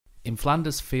In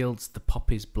Flanders fields the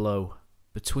poppies blow,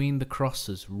 between the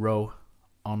crosses row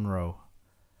on row,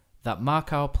 that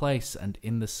mark our place, and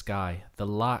in the sky the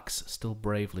larks still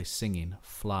bravely singing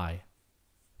fly.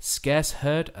 Scarce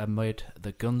heard amid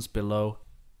the guns below,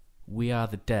 we are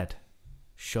the dead,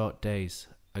 short days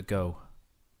ago.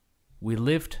 We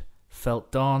lived,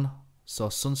 felt dawn, saw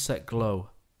sunset glow,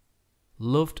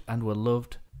 loved and were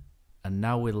loved, and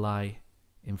now we lie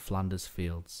in Flanders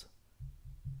fields.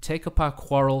 Take up our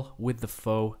quarrel with the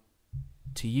foe,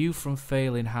 to you from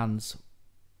failing hands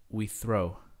we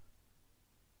throw.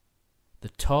 The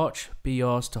torch be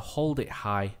yours to hold it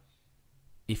high,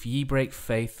 if ye break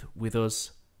faith with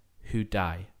us who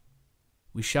die.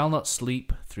 We shall not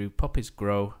sleep through poppies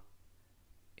grow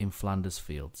in Flanders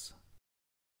fields.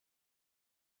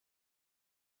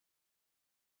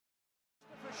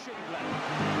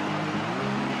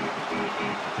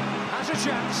 Has a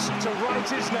chance to write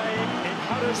his name in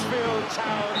Huddersfield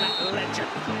Town legend.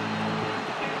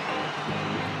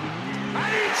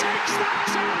 And he takes that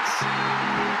chance!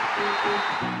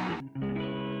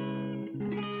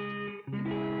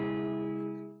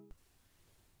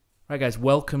 Right, guys,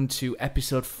 welcome to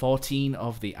episode 14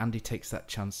 of the Andy Takes That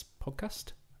Chance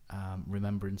podcast.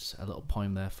 Remembrance, a little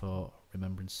poem there for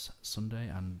Remembrance Sunday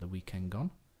and the weekend gone.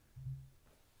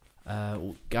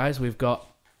 Guys, we've got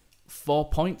 4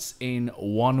 points in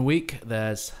 1 week.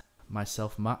 There's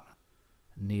myself, Matt,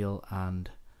 Neil, and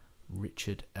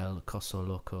Richard El Coso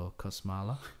Loco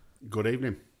Cosmala. Good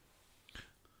evening.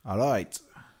 All right.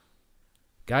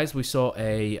 Guys, we saw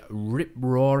a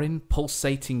rip-roaring,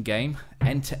 pulsating game,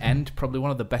 end-to-end. Probably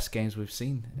one of the best games we've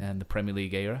seen in the Premier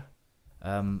League era.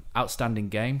 Outstanding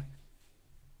game.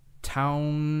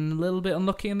 Town a little bit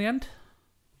unlucky in the end.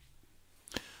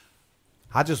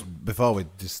 Before we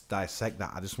just dissect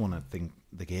that, I just want to think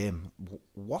the game.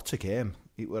 What a game.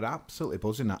 It was absolutely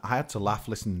buzzing. I had to laugh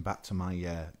listening back to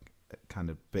my kind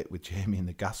of bit with Jamie in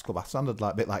the gas club. I sounded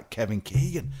like a bit like Kevin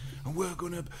Keegan. And we're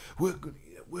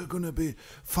gonna be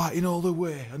fighting all the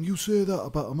way. And you say that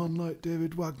about a man like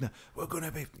David Wagner.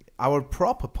 I was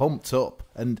proper pumped up.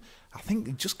 And I think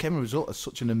it just came a result of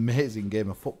such an amazing game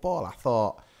of football. I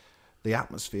thought the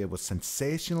atmosphere was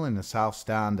sensational in the South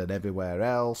Stand and everywhere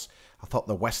else. I thought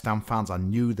the West Ham fans, I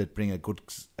knew they'd bring a good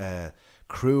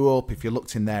crew up. If you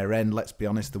looked in their end, let's be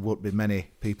honest, there wouldn't be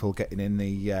many people getting in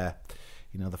the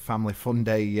family fun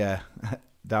day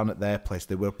down at their place.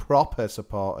 They were proper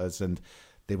supporters and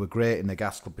they were great in the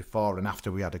gas club before and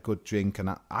after. We had a good drink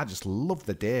and I just loved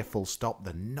the day, full stop.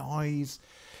 The noise,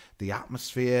 the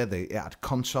atmosphere, it had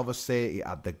controversy, it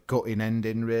had the gutting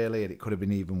ending really, and it could have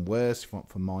been even worse if it weren't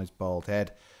for Moyes' bald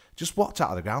head. Just walked out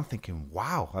of the ground thinking,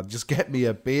 wow, I'd just get me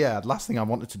a beer. Last thing I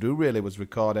wanted to do really was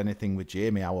record anything with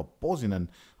Jamie. I was buzzing, and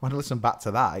when I listen back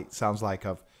to that, it sounds like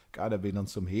I've kind of been on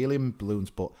some helium balloons,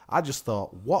 but I just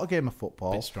thought, what a game of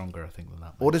football. A bit stronger, I think, than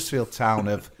that. Huddersfield Town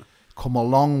have come a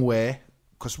long way,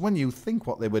 because when you think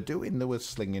what they were doing, they were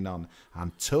slinging on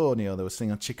Antonio, they were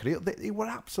slinging on Chicharito, they were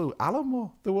absolute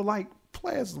Alamo. They were like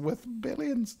players worth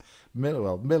billions.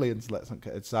 Millions, let's not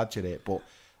exaggerate,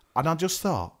 and I just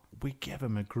thought, we gave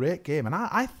them a great game, and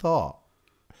I thought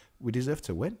we deserved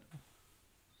to win.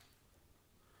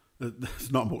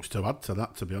 There's not much to add to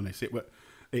that, to be honest.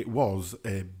 It was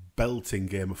a belting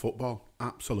game of football.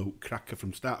 Absolute cracker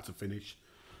from start to finish.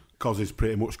 Kosi's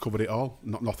pretty much covered it all.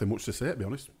 Nothing much to say, to be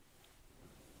honest.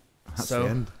 That's the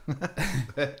end.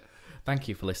 Thank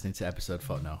you for listening to episode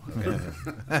 4 now.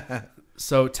 Okay.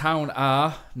 So, Town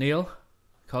are, Neil,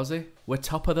 Kosi, we're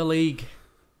top of the league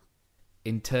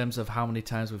in terms of how many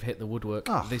times we've hit the woodwork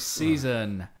this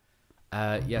season.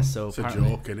 Yes, so it's a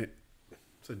apparently joke, innit?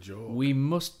 It's a joke.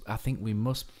 I think we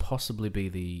must possibly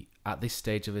be at this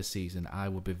stage of the season, I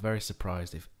would be very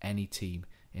surprised if any team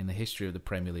in the history of the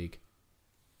Premier League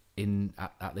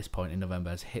at this point in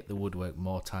November has hit the woodwork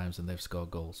more times than they've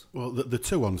scored goals. Well, the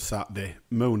two on Saturday,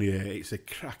 Mounie, it's a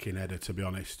cracking header, to be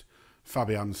honest.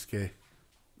 Fabianski,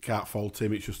 can't fault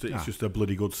him. It's just a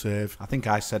bloody good save. I think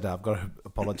I said, I've got to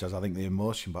apologise, I think the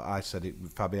emotion, but I said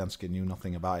Fabianski knew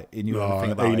nothing about it. He knew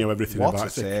everything about it. He knew everything about it.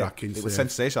 It's a cracking save. It was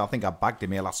sensational. I think I bagged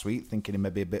him here last week thinking he may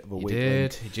be a bit of a weakling. He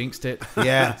did. He jinxed it.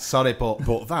 Yeah, sorry, but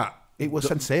that... It was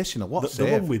sensational. What a the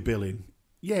save. one with Billing,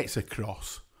 yeah, it's a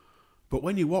cross. But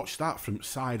when you watch that from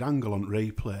side angle on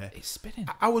replay, it's spinning.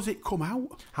 How has it come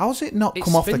out? How has it not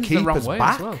come off the keeper's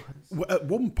back? Well, at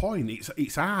one point,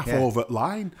 it's half over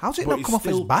line. How's it not come off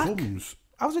his back?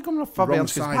 How's it coming off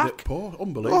Fabianski's back?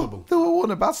 Unbelievable. There were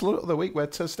one at Barcelona the other week where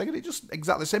Ter Stegen, it just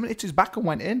exactly the same. It hit his back and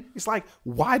went in. It's like,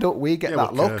 why don't we get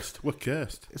that look? We're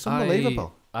cursed. It's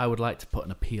unbelievable. I would like to put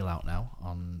an appeal out now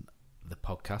on the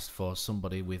podcast for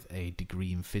somebody with a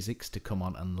degree in physics to come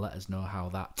on and let us know how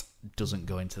that doesn't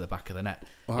go into the back of the net.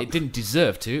 It didn't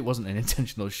deserve to. It wasn't an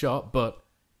intentional shot, but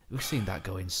we've seen that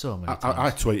go in so many times.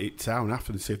 I tweeted town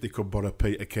after and see if they could borrow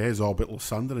Peter Kay's orbital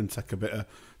sander and take a bit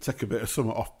of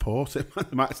something off port. They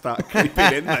might start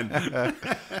creeping in then.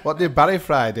 What did Barry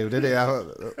Fry do? Did he have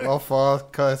all four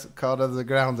corners of the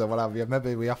ground or what have you?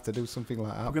 Maybe we have to do something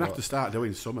like that. We're going to have to start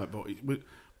doing something, but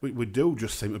we do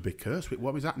just seem to be cursed.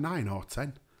 What was that, 9 or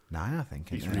 10? 9, I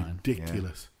think. It's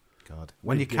ridiculous. Yeah. God.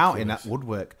 When you're counting that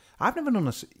Woodwork, I've never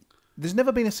done there's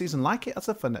never been a season like it, has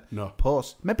there, for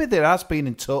post? Maybe there has been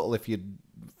in total if you'd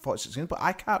 46 games, but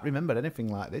I can't remember anything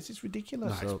like this. It's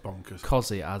ridiculous. It's bonkers.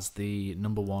 Kosi as the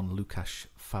number 1 Lukasz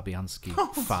Fabianski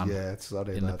fan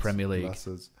in the Premier League.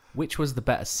 Masses. Which was the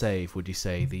better save, would you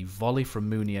say? The volley from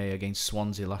Mounie against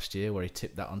Swansea last year where he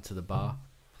tipped that onto the bar,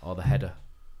 or the header?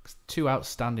 2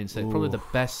 outstanding saves. Probably the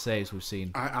best saves we've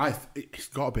seen. It's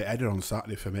got a bit header on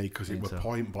Saturday for me because it was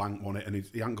point blank on it and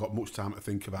he hadn't got much time to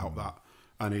think about that.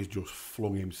 And he's just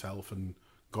flung himself and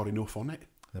got enough on it.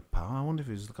 The power. I wonder if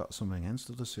he's got something against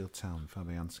Huddersfield Town,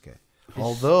 Fabianski.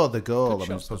 Although the goal,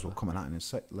 I suppose we'll come at in a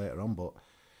sec later on, but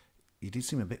he did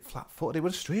seem a bit flat-footed. It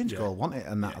was a strange goal, wasn't it?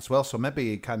 And that as well. So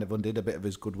maybe he kind of undid a bit of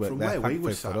his good work From there. Where we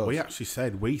were sat, we actually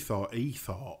said he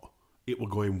thought it were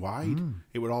going wide.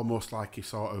 It were almost like he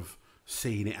sort of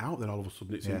seeing it out. Then all of a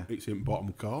sudden it's in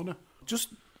bottom corner.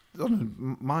 Just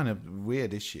on a minor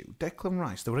weird issue, Declan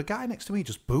Rice, there were a guy next to me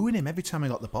just booing him every time he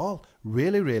got the ball.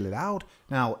 Really, really loud.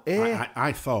 Now,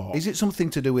 I thought... Is it something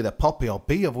to do with a poppy, or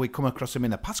B, have we come across him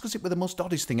in the past? Because it was the most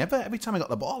oddest thing ever. Every time he got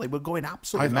the ball, he was going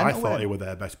absolutely mental. I thought he was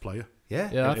their best player.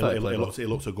 Yeah, I thought he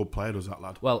looks a good player, does that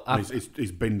lad? Well,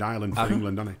 he's been Ireland for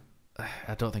England, hasn't he?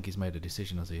 I don't think he's made a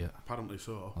decision, has he yet? Apparently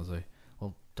so. Has he?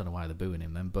 Well, don't know why they're booing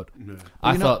him then, but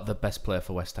I thought the best player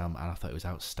for West Ham, and I thought it was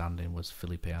outstanding, was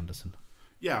Felipe Anderson.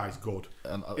 Yeah, he's good.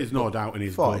 There's no doubt in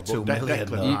his good. But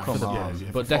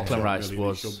Declan Rice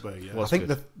was I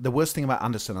think the worst thing about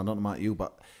Anderson, I don't know about you,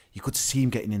 but you could see him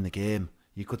getting in the game.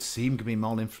 You could see him being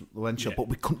more influential, but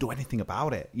we couldn't do anything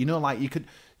about it. You know, like you can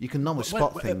normally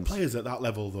spot things. Players at that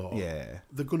level, though,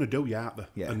 they're going to do you, aren't they?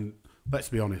 Yeah. And let's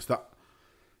be honest, that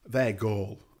their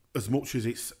goal, as much as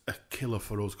it's a killer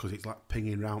for us because it's like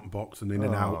pinging round box and in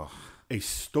and out, he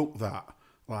stuck that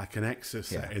like an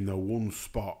exocet in the one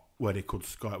spot where he could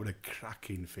score it with a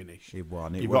cracking finish. You've got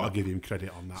to give him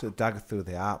credit on that. So dagger through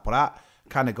the heart. But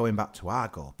kind of going back to our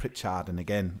goal, Pritchard, and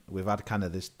again, we've had kind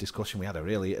of this discussion, we had a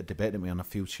really debate on a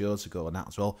few shows ago and that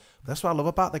as well. But that's what I love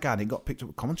about the guy, and he got picked up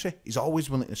with commentary. He's always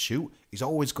willing to shoot. He's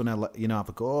always going to have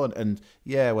a go. And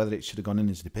whether it should have gone in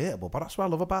is debatable, but that's what I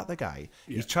love about the guy.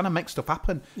 Yeah. He's trying to make stuff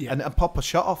happen and pop a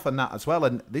shot off and that as well.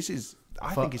 And this is...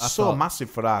 I think it's so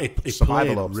massive for our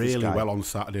survival. He played really well on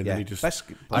Saturday. And he just,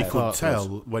 I could tell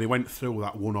when he went through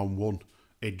that one-on-one,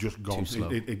 he'd just gone.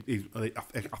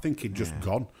 I think he'd just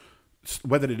gone.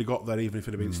 Whether he'd have got there, even if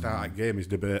it had been starting game, is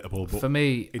debatable. But for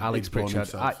me, Alex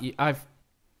Pritchard,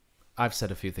 I've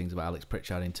said a few things about Alex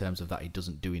Pritchard in terms of that he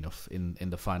doesn't do enough in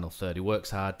the final third. He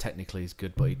works hard, technically he's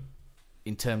good, but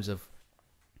in terms of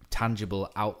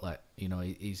tangible outlet,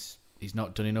 he's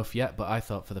not done enough yet, but I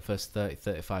thought for the first 30,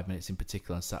 35 minutes in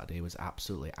particular on Saturday, he was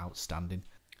absolutely outstanding.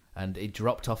 And he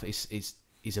dropped off. He's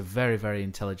a very, very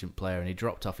intelligent player, and he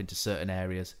dropped off into certain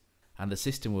areas. And the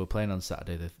system we were playing on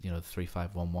Saturday, the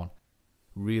 3-5-1-1,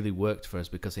 really worked for us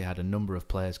because he had a number of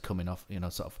players coming off,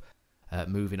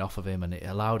 moving off of him, and it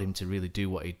allowed him to really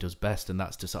do what he does best, and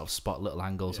that's to sort of spot little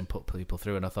angles and put people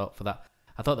through. And I thought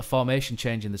the formation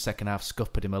change in the second half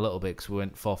scuppered him a little bit because we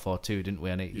went 4-4-2, didn't we?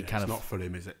 And it's not for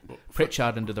him, is it? But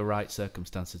Pritchard, under the right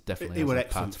circumstances, definitely. He was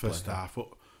excellent first half, but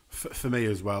for me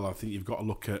as well, I think you've got to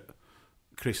look at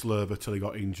Chris Lerver till he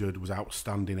got injured, was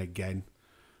outstanding again.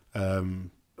 I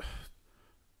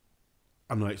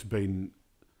know it's been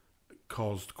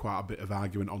caused quite a bit of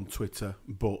argument on Twitter,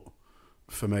 but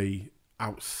for me,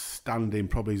 outstanding,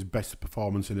 probably his best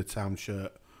performance in a town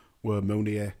shirt were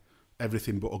Mounie.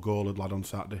 Everything but a goal had lad on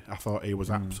Saturday. I thought he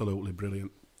was absolutely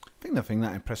brilliant. I think the thing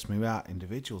that impressed me about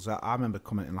individuals, I remember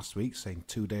commenting last week saying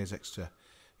 2 days extra,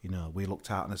 we looked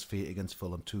out on his feet against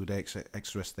Fulham, 2 days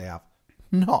extra rest they have.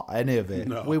 Not any of it.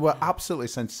 No. We were absolutely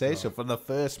sensational from the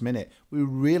first minute. We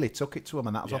really took it to them,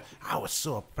 and that was all. I was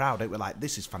so proud. We were like,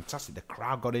 this is fantastic. The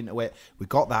crowd got into it. We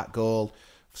got that goal,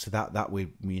 so that we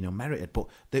merited. But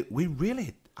we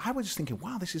really, I was just thinking,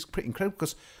 wow, this is pretty incredible,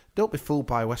 because don't be fooled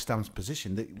by West Ham's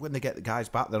position. When they get the guys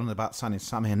back, they're on about signing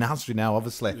Sammy and Nasri now,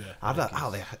 obviously. How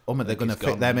they're going to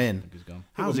fit them in?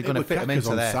 How's he going to fit them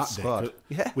into their squad?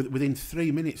 Within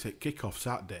 3 minutes at kick-off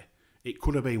Saturday, it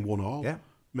could have been 1-1. Yeah.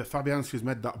 Fabianski's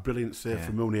made that brilliant save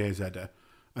from Mounier's header,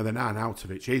 and then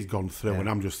Arnautovic, he's gone through, and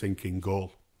I'm just thinking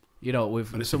goal. You know,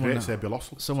 with And it's someone, a great save, Bill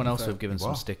Ossel. someone else who've given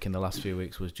some stick in the last few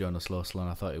weeks was Jonas Losel, and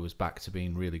I thought he was back to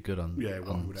being really good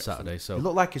on Saturday. So it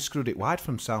looked like he screwed it wide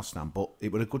from South Stand, but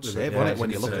it was a good save, wasn't it, when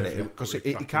you look at it? Because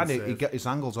he got his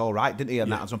angles all right, didn't he?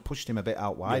 And that pushed him a bit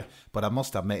out wide. Yeah. But I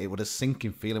must admit, it was a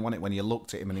sinking feeling, wasn't it, when you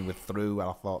looked at him and he was through, and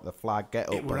I thought, the flag, get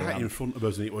up. It was right in front of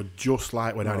us, and it was just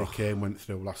like when Harry Kane went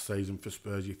through last season for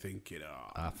Spurs. You think,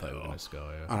 I thought we were going to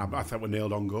score, And I thought we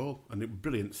nailed on goal, and it was a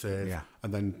brilliant save. Yeah.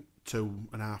 And then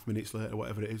 2.5 minutes later,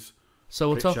 whatever it is, so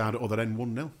we'll talk at other end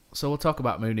 1-0. So we'll talk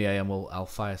about Mounier, and I'll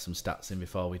fire some stats in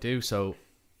before we do. So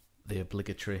the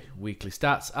obligatory weekly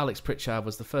stats. Alex Pritchard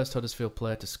was the first Huddersfield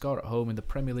player to score at home in the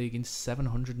Premier League in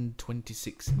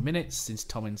 726 minutes since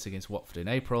Tom Ince against Watford in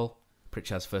April.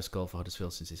 Pritchard's first goal for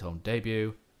Huddersfield since his home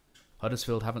debut.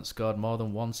 Huddersfield haven't scored more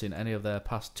than once in any of their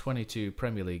past 22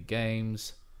 Premier League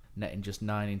games, netting just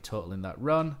 9 in total in that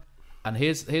run. And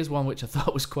here's one which I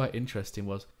thought was quite interesting.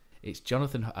 It's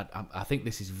Jonathan. I think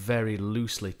this is very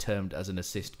loosely termed as an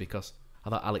assist, because I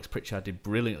thought Alex Pritchard did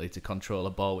brilliantly to control a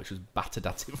ball which was battered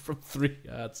at him from 3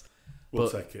 yards. We'll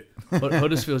take it. But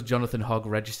Huddersfield's Jonathan Hogg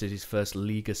registered his first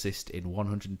league assist in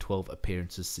 112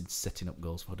 appearances since setting up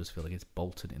goals for Huddersfield against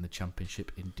Bolton in the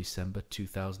Championship in December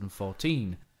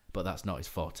 2014. But that's not his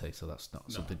forte, so that's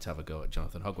not something to have a go at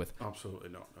Jonathan Hogg with. Absolutely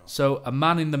not. No. So, a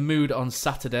man in the mood on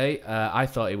Saturday. I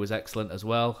thought he was excellent as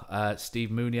well.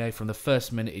 Steve Mounier, from the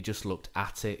first minute, he just looked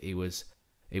at it. He was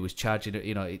charging it.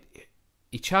 You know,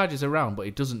 he charges around, but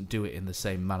he doesn't do it in the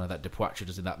same manner that Depoitre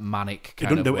does, in that manic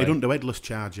kind of way. He doesn't do headless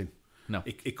charging. No,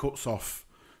 he cuts off.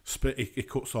 He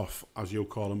cuts off, as you'll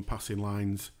call them, passing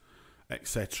lines,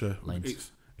 etc.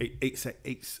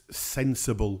 It's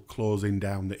sensible closing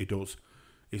down that he does.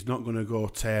 He's not going to go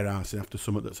tear-assing after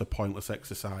something that's a pointless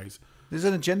exercise. There's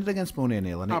an agenda against Mooney,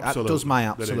 Neil, and it does my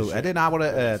absolute head in. I was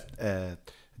at a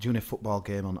junior football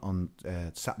game on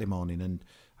Saturday morning, and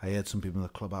I heard some people in the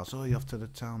clubhouse, you off to the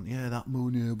town? Yeah, that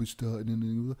Mooney will be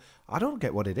starting. I don't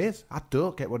get what it is.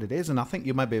 And I think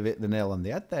you might be a bit the nail on the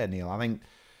head there, Neil. I think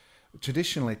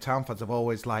traditionally town fans have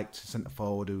always liked centre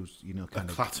forward who's, kind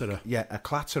of... A clatterer. Yeah, a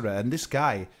clatterer. And this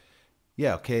guy,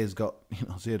 he's got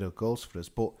 0 goals for us,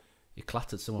 but... You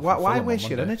clattered someone. Why waste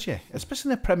your energy,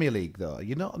 especially in the Premier League, though?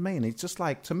 You know what I mean? It's just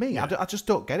like, to me, I just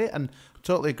don't get it. And I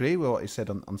totally agree with what he said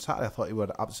on Saturday. I thought he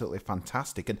was absolutely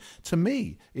fantastic. And to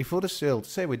me, if Huddersfield,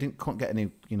 say we couldn't get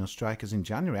any strikers in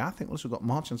January, I think we've got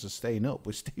more chance of staying up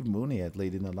with Steve Mooney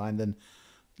leading the line than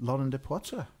Laurent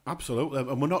Depoitre. Absolutely,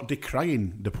 and we're not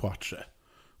decrying Depoitre.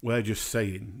 We're just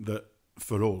saying that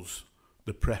for us,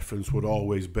 the preference would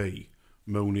always be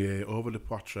Mounier over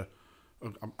Depoitre.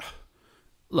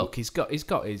 Look, he's got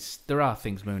his. There are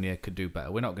things Mounier could do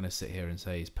better. We're not going to sit here and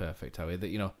say he's perfect, are we?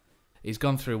 That he's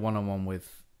gone through 1-on-1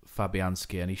 with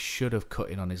Fabianski, and he should have cut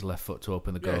in on his left foot to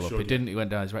open the goal up. He didn't. He went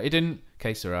down his right. He didn't.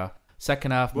 Que sera.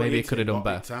 Second half, maybe he could have done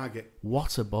better. Target.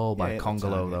 What a ball by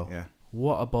Congolo, though. Yeah.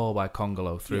 What a ball by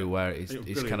Congolo through where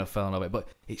he's kind of fell on a bit, but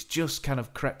it's just kind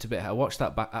of crept a bit. I watched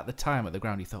that back at the time at the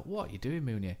ground. You thought, what are you doing,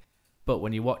 Mounier? But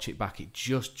when you watch it back, it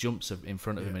just jumps in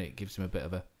front of him, and it gives him a bit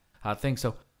of a hard thing.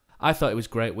 So. I thought it was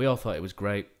great. We all thought it was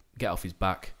great. Get off his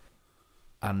back.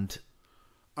 And...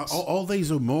 All these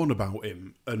who moan about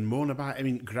him, and moan about him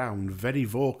in ground very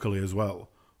vocally as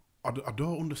well, I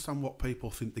don't understand what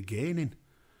people think they're gaining.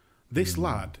 This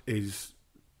lad is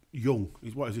young.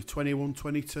 He's 21,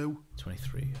 22?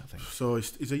 23, I think. So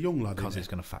he's a young lad. Because he's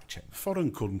going to fact check.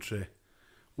 Foreign country.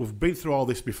 We've been through all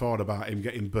this before about him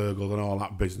getting burgled and all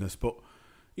that business, but...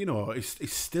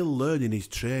 he's still learning his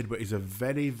trade, but he's a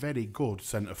very, very good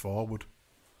centre-forward.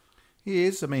 He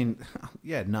is. I mean,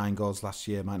 9 goals last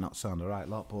year might not sound a right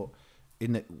lot, but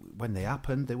when they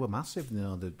happened, they were massive.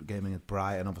 The game against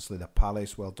Brighton, obviously the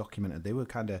Palace, well documented. They were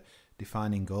kind of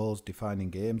defining goals, defining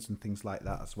games and things like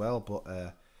that as well.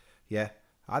 But,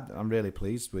 I'm really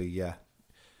pleased with,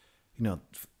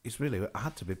 it's really, I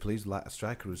had to be pleased with a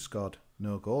striker who scored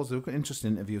no goals. There was an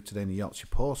interesting interview today in the Yorkshire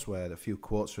Post where there a few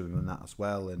quotes from him and that as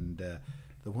well. And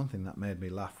the one thing that made me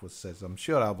laugh says, I'm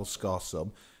sure I will score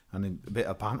some. And in a bit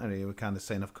of banter, he was kind of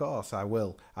saying, of course I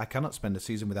will. I cannot spend a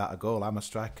season without a goal. I'm a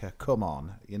striker. Come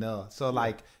on,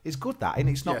 So it's good that, and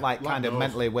it's not kind of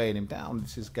mentally weighing him down.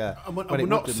 This is we're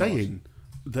not saying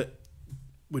that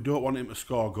we don't want him to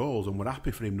score goals, and we're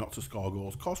happy for him not to score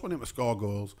goals. Of course, we want him to score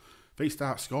goals. If he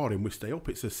starts scoring, we stay up.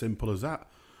 It's as simple as that.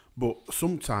 But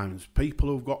sometimes people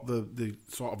who've got the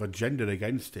sort of agenda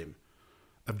against him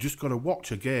have just got to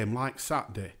watch a game like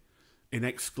Saturday in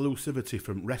exclusivity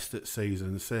from rest at season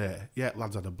and say,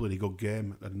 lads had a bloody good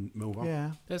game, and move on.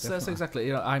 Yeah, that's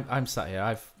exactly. I'm sat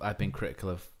here. I've been critical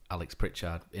of Alex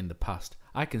Pritchard in the past.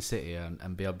 I can sit here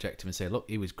and be objective and say, look,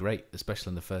 he was great,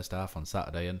 especially in the first half on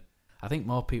Saturday, and I think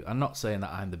more people. I'm not saying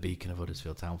that I'm the beacon of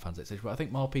Huddersfield Town fans, etc. But I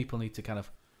think more people need to kind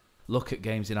of look at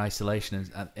games in isolation,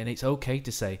 and it's okay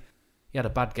to say he had a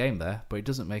bad game there, but it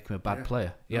doesn't make him a bad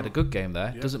player. He had a good game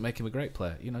there, doesn't make him a great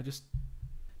player. Just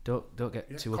don't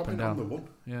get too up and down.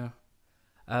 Yeah.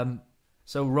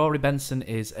 So Rory Benson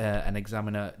is an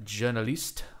Examiner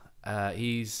journalist.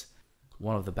 He's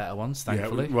one of the better ones,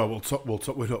 thankfully. Yeah, well,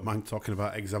 we don't mind talking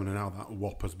about Examiner now that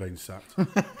Whop has been sacked.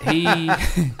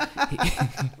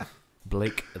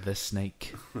 Blake the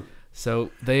Snake. So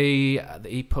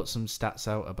he put some stats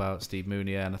out about Steve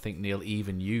Mounier, and I think, Neil,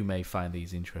 even you may find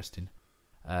these interesting.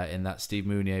 In that Steve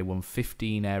Mounier won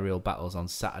 15 aerial battles on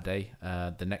Saturday.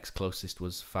 The next closest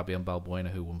was Fabian Balbuena,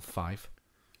 who won 5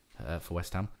 for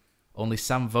West Ham. Only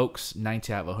Sam Vokes,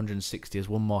 90 out of 160, has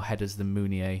won more headers than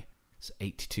Mounier. It's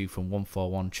 82 from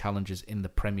 141 challenges in the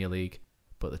Premier League.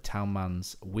 But the Town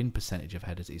man's win percentage of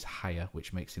headers is higher,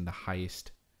 which makes him the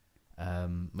highest,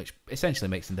 which essentially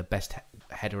makes him the best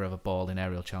header of a ball in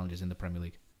aerial challenges in the Premier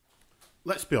League.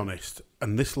 Let's be honest,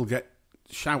 and this will get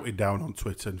shouted down on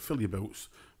Twitter, and fill your boots,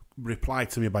 reply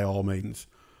to me by all means.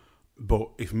 But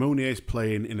if Mounier is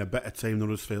playing in a better team than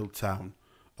Huddersfield Town,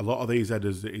 a lot of these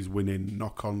headers that he's winning,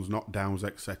 knock-ons, knockdowns,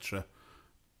 etc.,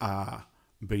 are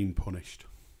being punished.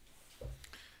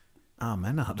 Oh,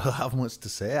 man, I don't have much to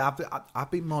say.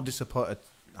 I've been more disappointed.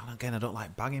 And again, I don't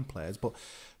like bagging players, but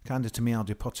kind of to me,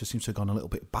 Aldi Potter seems to have gone a little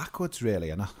bit backwards, really,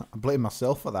 and I blame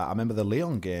myself for that. I remember the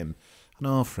Lyon game. I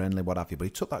know, friendly, what have you, but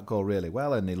he took that goal really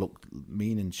well, and he looked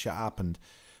mean and sharp.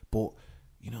 But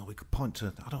we could point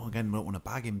to. I don't want to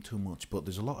bag him too much, but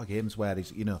there's a lot of games where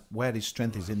his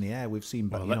strength is in the air. We've seen,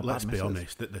 let's be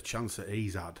honest, that the chance that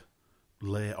he's had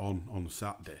late on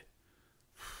Saturday.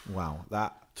 Wow,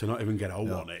 that. To not even get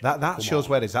on it. That shows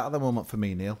where he's at the moment for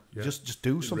me, Neil. Yeah. Just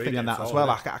do something on that as well.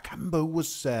 I can't remember who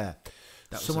was.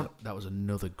 That was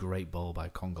another great ball by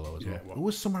Congolo as well. Who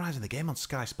was summarising the game on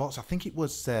Sky Sports? I think it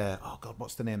was.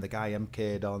 What's the name? The guy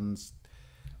MK'd on.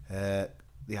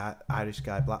 The Irish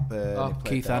guy, Blackburn.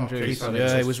 Keith Andrews.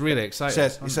 Yeah, he was really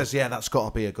excited. He says, yeah, that's got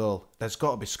to be a goal. There's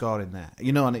got to be scoring there.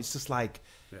 And it's just like,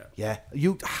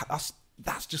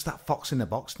 that's just that fox in the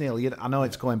box, Neil. I know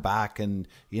it's going back and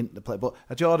you didn't play, but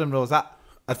a Jordan Rose, I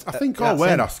think all we're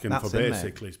asking for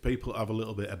basically is people to have a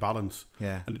little bit of balance.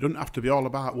 Yeah. And it doesn't have to be all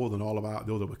about one and all about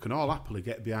the other. We can all happily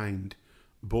get behind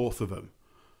both of them.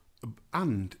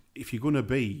 And if you're going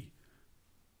to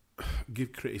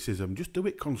give criticism, just do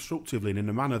it constructively and in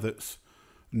a manner that's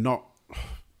not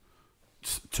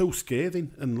too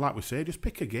scathing. And like we say, just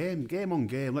pick a game on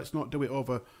game. Let's not do it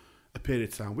over a period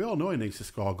of time. We all know he needs to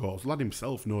score goals. Lad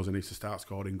himself knows he needs to start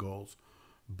scoring goals.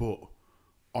 But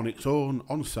on its own,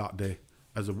 on Saturday,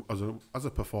 as a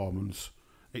performance,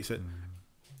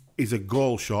 he's a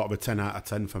goal short of a 10 out of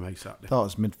 10 for me Saturday. I thought it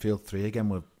was midfield 3 again.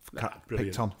 Were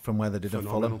picked on from where they did at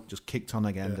Fulham. Just kicked on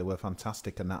again. Yeah. They were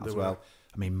fantastic in that as well.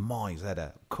 I mean, Moyes had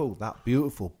that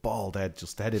beautiful bald head,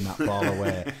 just heading that ball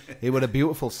away. It was a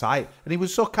beautiful sight. And he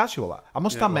was so casual. I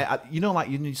must admit,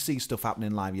 you see stuff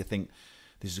happening live, you think,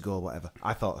 this is a goal, whatever.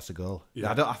 I thought that's a goal.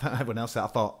 Yeah. I thought everyone else said,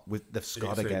 they've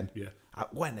scored again. Yeah.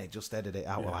 When they just headed it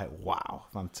out, we're like, wow,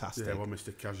 fantastic. Yeah, well,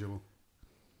 Mr. Casual.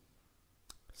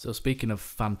 So speaking of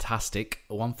fantastic,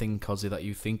 one thing, Kosi, that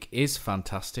you think is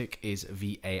fantastic is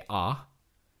VAR.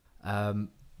 I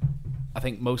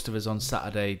think most of us on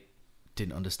Saturday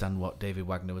didn't understand what David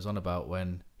Wagner was on about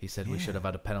when he said we should have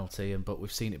had a penalty, but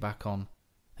we've seen it back on.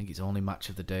 I think it's the only match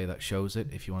of the day that shows it.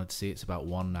 If you wanted to see it, it's about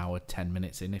 1 hour, 10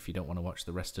 minutes in if you don't want to watch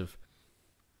the rest of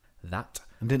that.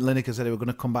 And didn't Lineker say they were going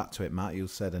to come back to it, Matt? You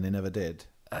said, and he never did.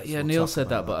 Neil said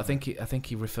that, but I think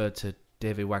he referred to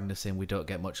David Wagner saying we don't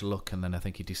get much luck, and then I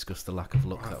think he discussed the lack of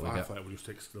luck that we get. I thought it was just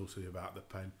exclusively about the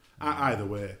pen. Either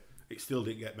way, it still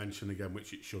didn't get mentioned again,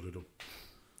 which it should have done.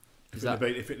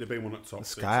 If it had been one at top,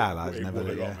 Sky Highlights never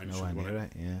did. Nowhere near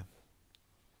it. Yeah.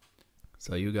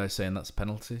 So you guys saying that's a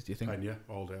penalty? Do you think? Pen,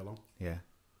 all day long. Yeah.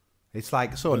 It's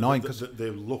like so annoying because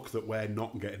the look that we're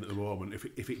not getting at the moment.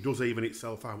 If it does even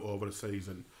itself out over a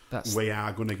season, we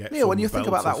are going to get. Yeah, when you think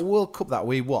about that World Cup that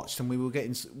we watched, and we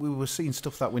were seeing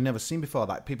stuff that we never seen before,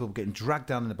 like people were getting dragged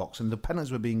down in the box, and the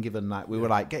penalties were being given. Like we were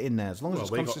like, get in there as long as it's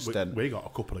consistent. We got a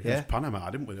couple against Panama,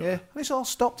 didn't we? Yeah, and it's all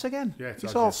stopped again. Yeah,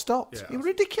 it's all stopped. Yeah, it was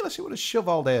ridiculous. It would have shoved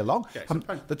all day long. Yeah,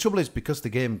 the trouble is because the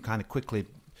game kind of quickly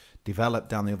developed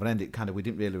down the other end. It kind of we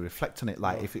didn't really reflect on it.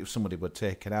 Like if it was somebody were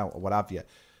taken out or what have you.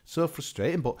 So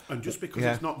frustrating, and just because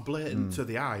it's not blatant to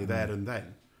the eye there and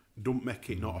then, don't make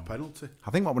it not a penalty. I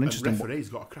think what was interesting. The referee's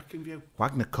got a cracking view.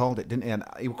 Wagner called it, didn't he? And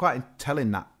he was quite telling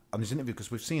that on his interview, because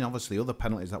we've seen obviously other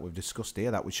penalties that we've discussed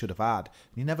here that we should have had.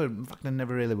 He never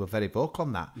really were very vocal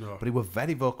on that. No. But he were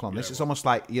very vocal on this. It's almost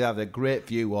like you have a great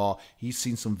view, or he's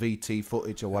seen some VT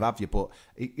footage or what have you. But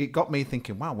it got me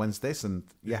thinking, wow, when's this? And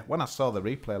when I saw the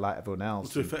replay, like everyone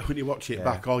else, when you watch it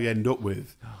back, all you end up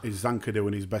with is Zanka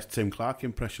doing his best Tim Clark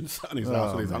impression, sat on his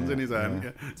house with his hands in his hand.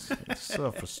 Yeah. It's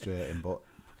so frustrating, but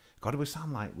God, we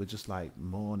sound like we're just like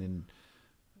moaning.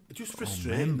 It's just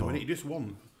frustrating, though, and you just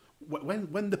want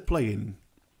when they're playing,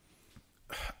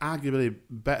 arguably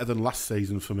better than last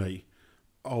season for me.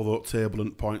 Although table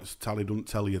and points tally don't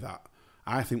tell you that,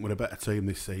 I think we're a better team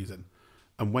this season.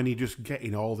 And when you're just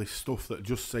getting all this stuff that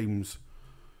just seems,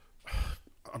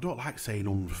 I don't like saying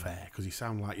unfair because you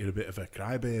sound like you're a bit of a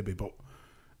crybaby, but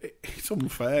it's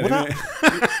unfair.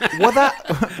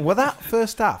 Were that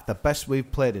first half the best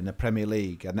we've played in the Premier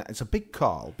League? And it's a big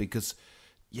call because,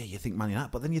 you think Man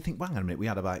United, but then you think, hang on a minute, we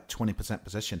had about 20%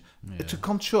 possession. To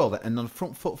control it and on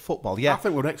front foot football, I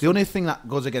think we're excellent. The only thing that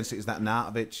goes against it is that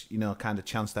Nartovic, kind of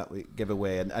chance that we give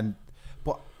away.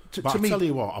 But I'll tell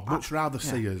you what, I'd much rather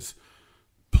see us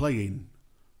playing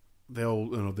the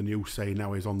old, the new saying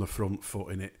now is on the front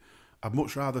foot in it. I'd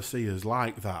much rather see us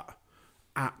like that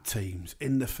at teams,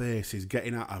 in the faces,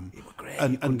 getting at them,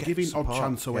 and giving odd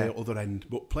chance away at other end.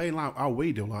 But playing like how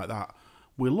we do like that,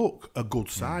 we look a good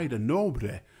side, and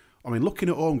nobody. I mean, looking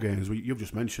at home games, you've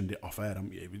just mentioned it off air,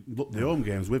 haven't you? Look, the home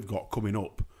games we've got coming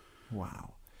up.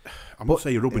 Wow. I'm not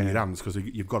saying you're rubbing your hands because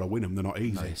you've got to win them. They're not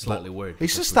easy. No, it's slightly worried.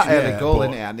 It's just that early goal,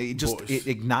 isn't it? And it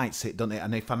ignites it, doesn't it?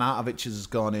 And if Arnautovic has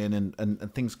gone in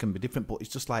and things can be different, but it's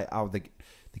just like how the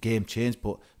game changed.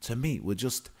 But to me, we're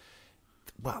just...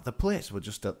 Well, the players were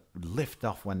just a lift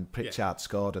off when Pritchard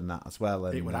scored and that as well.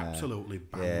 And, it was absolutely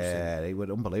bouncing. Yeah, it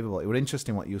was unbelievable. It was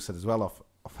interesting what you said as well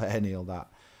off air, Neil,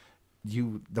 that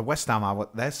the West Ham,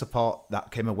 their support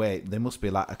that came away, they must be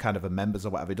like a kind of a members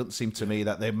or whatever. It doesn't seem to me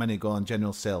that they many go on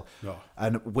general sale. No.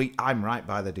 And I'm right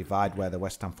by the divide where the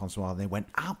West Ham fans were, and they went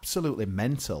absolutely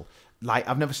mental. Like,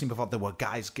 I've never seen before. There were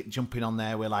guys jumping on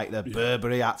there with like the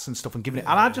Burberry hats and stuff and giving it.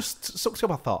 And I just sucked up.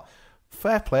 I thought,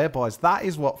 fair play, boys. That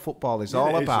is what football is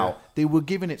all about. They were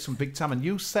giving it some big time. And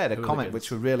you said a comment which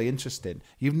was really interesting.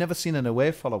 You've never seen an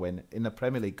away following in the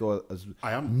Premier League go as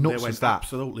nuts as that.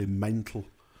 Absolutely mental.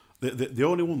 The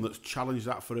only one that's challenged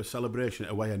that for a celebration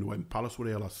at away end when Palace were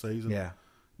here last season. Yeah.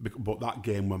 But that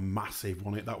game were massive,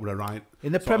 wasn't it? That were a right.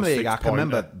 In the Premier League, I can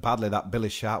remember badly that Billy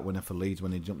Sharp winner for Leeds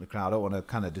when he jumped the crowd. I don't want to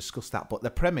kind of discuss that. But the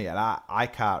Premier, I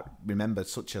can't remember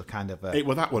such a kind of a... It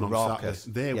was that one on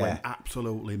Saturday. They went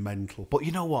absolutely mental. But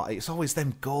you know what? It's always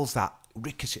them goals that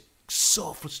ricochet.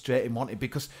 So frustrating, wasn't it?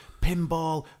 Because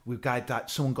pinball, we've got that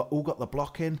someone who got the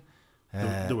block in.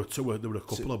 There were a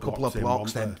couple of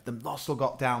blocks. Then the Nossel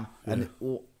got down, and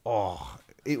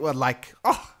it was like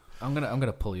I'm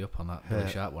gonna pull you up on that Billy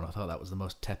Sharp one. I thought that was the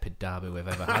most tepid derby we've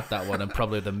ever had. That one, and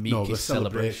probably the meekest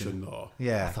celebration. Though.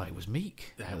 Yeah, I thought it was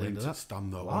meek. Yeah, they didn't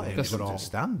stand though. Well, it didn't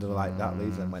stand like that.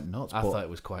 Leeds and went nuts. I thought it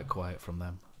was quite quiet from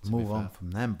them. Move on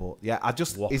from them, but yeah,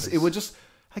 it was just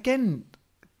again.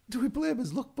 Do we blame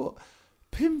his luck? But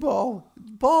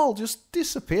ball just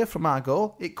disappear from our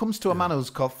goal. It comes to a man who's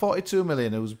cost 42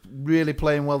 million, who's really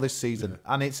playing well this season,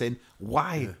 and it's in.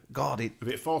 Why? Yeah. God, if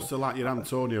it forced to like your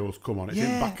Antonio's come on, it's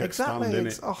in back at stand, isn't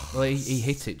it? Well, he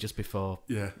hit it just before.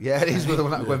 Yeah, it is the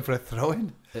one that went for a throw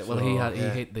in. Well, he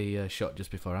hit the shot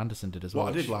just before Anderson did as well.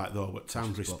 What I did like though, but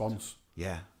Town's response.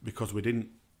 Yeah, because we didn't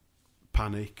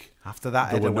panic. After that,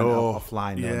 Header went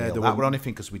offline. Yeah, that were only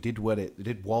thing because we did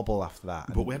wobble after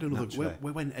that. But we had another.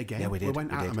 We went again. Yeah, we did. We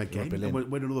went at them again. And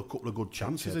we had another couple of good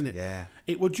chances, isn't it? Yeah.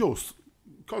 It was just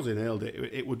Kosi nailed it.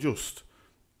 It was just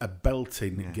a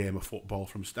belting game of football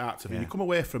from start to finish. You come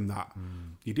away from that,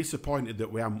 you're disappointed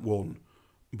that we haven't won.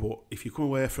 But if you come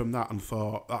away from that and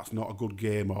thought that's not a good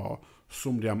game or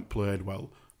somebody hasn't played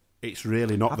well, it's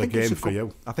really not the game for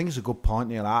you. I think it's a good point,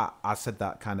 Neil. I said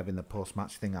that kind of in the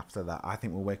post-match thing after that. I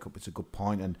think we'll wake up, it's a good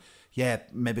point. And yeah,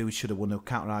 maybe we should have won the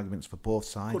counter-arguments for both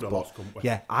sides. Could have lost, couldn't we?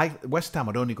 Yeah, West Ham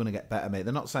are only going to get better, mate.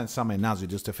 They're not saying Sammy Nazi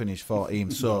just to finish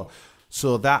 14th.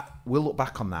 So that we'll look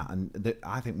back on that. And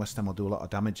I think West Ham will do a lot of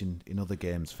damage in other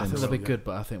games. I think they'll be good,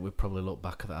 but I think we'll probably look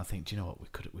back at that. I think, do you know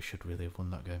what? We should really have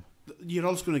won that game. You're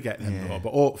always going to get them though,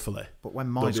 but hopefully. But when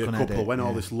Moyes there'll be a couple, when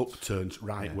all this luck turns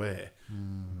right way,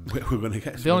 we're going to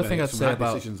get some, the only thing I'd say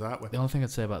about decisions, aren't we? The only thing I'd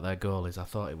say about their goal is I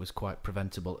thought it was quite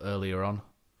preventable earlier on,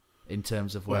 in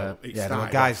terms of where there were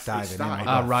guys diving in.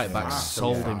 Our right back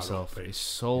sold himself. He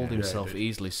sold himself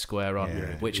easily square on,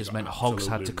 which has meant Hogs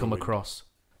had to come across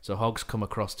So Hogg's come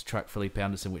across to track Felipe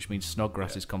Anderson, which means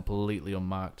Snodgrass is completely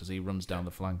unmarked as he runs down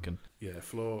the flank. And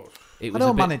Flo. It I was know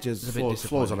a bit, managers. it was a bit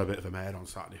Flo's on disappointing. a bit of a mare on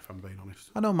Saturday, if I'm being honest.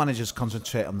 I know managers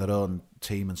concentrate on their own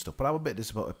team and stuff, but I was a bit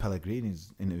disappointed with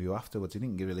Pellegrini's interview afterwards. He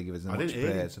didn't really give us much didn't hear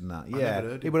praise him. and that. I never Yeah,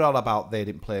 heard it him. were all about they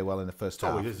didn't play well in the first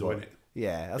half. Oh, it is, though, isn't it?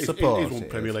 Yeah, I He's suppose. won it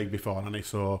Premier is. League before, and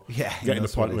so Yeah, he getting the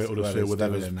knows point what where he's Huddersfield with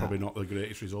them doing is and probably that. not the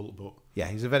greatest result, but Yeah,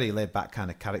 he's a very laid back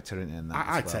kind of character in that.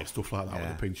 I as well. take stuff like that Yeah.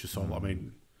 with a pinch of salt. I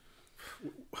mean,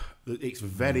 it's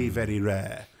very, very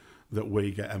rare that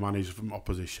we get a manager from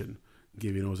opposition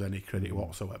giving us any credit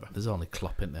whatsoever. There's only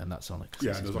Klopp in there, and that's only because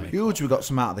Yeah, there's only Huge we got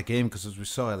some out of the game because as we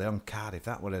saw earlier on Cardiff,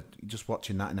 that were just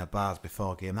watching that in our bars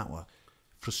before game, that were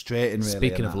frustrating. Really.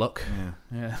 Speaking and of that. luck,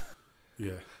 yeah,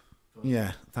 Yeah.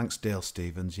 yeah. Thanks, Dale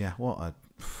Stevens. Yeah, what a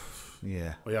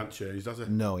yeah. Well, he hasn't changed, has he?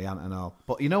 No, he hasn't at all.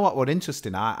 But you know what? What's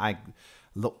interesting? I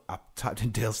typed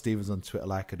in Dale Stevens on Twitter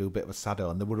like I do, a bit of a sado,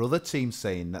 and there were other teams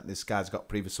saying that this guy's got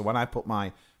previous. So when I put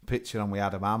my picture on with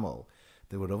Adam Hamill,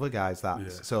 there were other guys that. Yeah.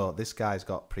 So this guy's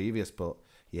got previous, but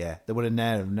yeah, they were in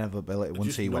there of inevitability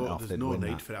once he went off. There's They'd no win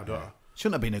need that. for it. I don't.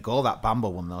 Shouldn't have been a goal that Bambo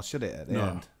won though, should it? At the No,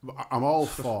 end. but I'm all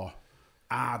for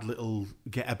hard little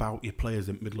get about your players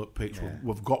in middle of the pitch.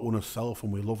 We've got one ourselves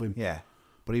and we love him. Yeah,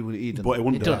 but he didn't. But he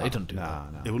wouldn't do that. he don't do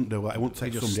that. No. He wouldn't do that. He wouldn't He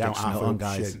take just somebody out sticks half nut on a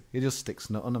guys. shin. He just sticks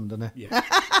nut on them, doesn't he? Yeah.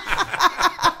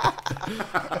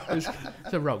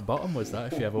 It's a rock bottom, was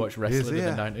that? If you ever watched wrestling in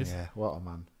the 90s. Yeah, what a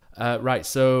man. Right,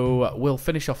 so we'll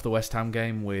finish off the West Ham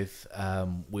game with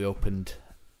we opened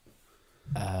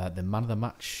the Man of the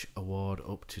Match award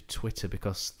up to Twitter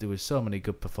because there was so many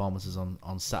good performances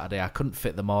on Saturday. I couldn't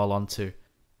fit them all onto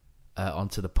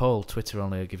the poll. Twitter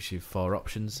only gives you 4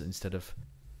 options instead of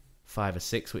 5 or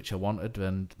 6, which I wanted,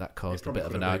 and that caused a bit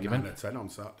of an argument. 9 or 10 on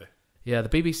Saturday. Yeah, the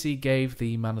BBC gave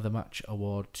the Man of the Match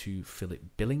award to Philip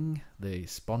Billing. The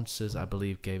sponsors, I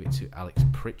believe, gave it to Alex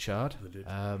Pritchard. They did.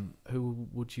 Who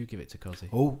would you give it to, Kosi?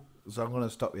 Oh, so I'm going to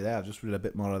stop you there. I've just read a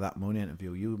bit more of that Mounie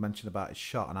interview. You mentioned about his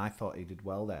shot, and I thought he did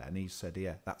well there. And he said,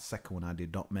 yeah, that second one I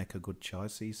did not make a good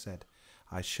choice. He said,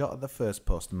 I shot at the first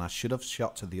post, and I should have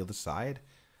shot to the other side.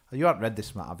 You haven't read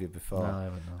this, Matt, have you, before? No, I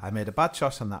haven't, no. I made a bad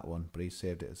choice on that one, but he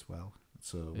saved it as well.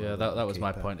 So Yeah, that was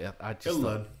my point. I just He'll thought,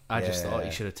 learn. I just Yeah. thought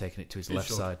he should have taken it to his He left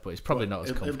should. side, but it's probably not as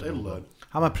He'll comfortable. learn.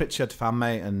 I'm a Pritchard fan,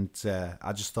 mate, and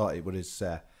I just thought it was.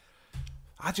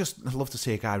 I'd love to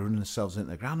see a guy running themselves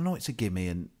into the ground. I know it's a gimme,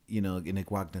 and in a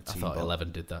Wagner I team. thought but-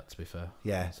 11 did that, to be fair.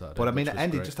 Yeah, on Saturday, but I mean, which at was the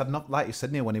end, he great. just had not, like you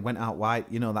said, Neil, when he went out wide,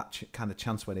 that kind of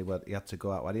chance when he had to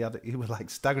go out wide. He was like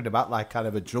staggered about like kind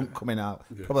of a drunk coming out.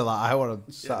 Probably like I were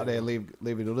on Saturday,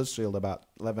 leaving Huddersfield about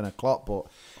 11 o'clock. But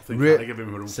I think Re- I give him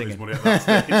a run for his money at that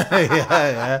stage.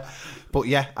 yeah. But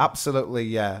yeah,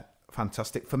 absolutely,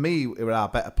 fantastic. For me, he was our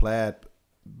better player,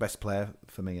 best player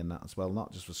for me in that as well.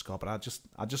 Not just for score, but I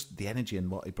just the energy and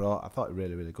what he brought. I thought it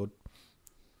really, really good.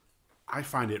 I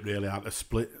find it really hard to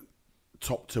split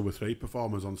top 2 or 3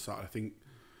 performers on Saturday. I think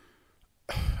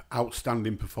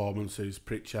outstanding performances,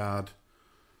 Pritchard.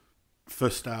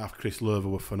 First half, Chris Lover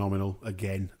were phenomenal.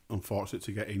 Again, unfortunate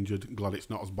to get injured. Glad it's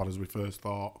not as bad as we first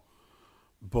thought.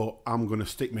 But I'm going to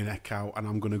stick my neck out and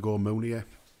I'm going to go Mounie. I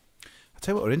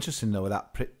tell you what, were interesting though with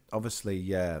that. Obviously,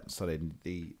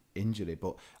 the injury,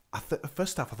 but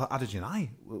first half I thought Adejanai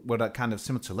were that kind of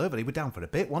similar to Lover. He was down for a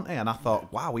bit, wasn't he? And I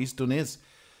thought, wow, he's done his.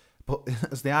 But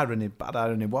as the bad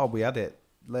irony was, we had it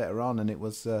later on, and it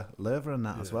was Lover and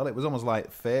that as well. It was almost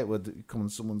like fate would come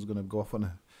and someone's going to go off on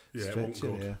a It won't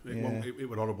stretcher. good. It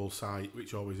was horrible sight,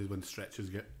 which always is when stretchers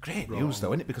get Great brought news on.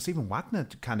 though, isn't it? Because even Wagner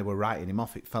kind of were writing him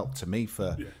off. It felt to me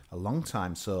for a long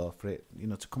time. So for it,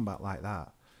 to come back like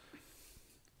that.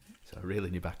 So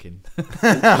reeling you back in. I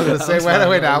was going to say, where are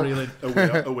we now?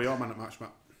 Are we all man at match,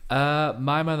 Matt?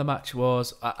 My man of the match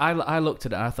was I looked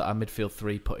at it and I thought our midfield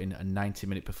 3 put in a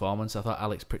 90-minute performance. I thought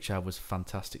Alex Pritchard was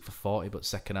fantastic for 40, but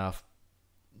second half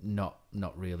not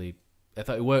really. I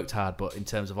thought he worked hard, but in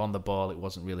terms of on the ball, it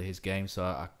wasn't really his game, so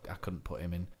I couldn't put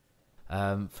him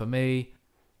in. For me,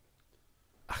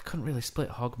 I couldn't really split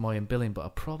Hogg, Moy and Billing, but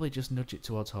I'd probably just nudge it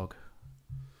towards Hogg.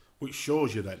 Which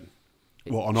shows you then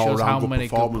It what an shows how all-round good many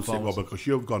good performance it was, performances. because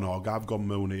you've gone Hogg, I've gone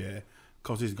Mooney here,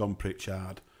 Kosi's gone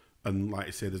Pritchard, and like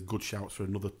you say, there's good shouts for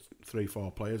another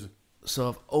 3-4 players. So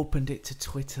I've opened it to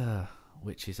Twitter,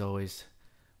 which is always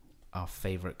our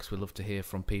favourite because we love to hear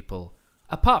from people.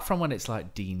 Apart from when it's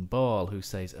like Dean Ball who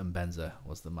says Mbenza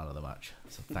was the man of the match.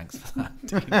 So thanks for that,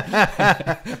 Dean.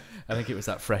 I think it was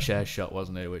that fresh air shot,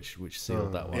 wasn't it, which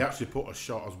sealed that one. He actually put a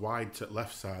shot as wide to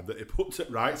left side that he put to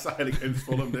right side against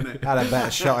Fulham, didn't he? Had a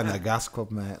better shot in the gas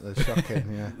club, mate. They're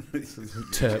shocking, yeah.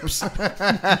 Terps.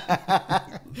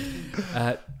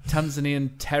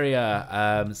 Tanzanian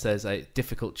Terrier says a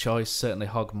difficult choice. Certainly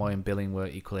Hogg, Moy and Billing were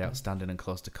equally outstanding and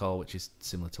close to call, which is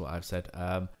similar to what I've said.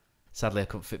 Sadly, I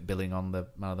couldn't fit Billing on the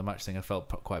man of the match thing. I felt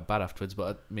quite bad afterwards,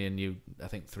 but me and you, I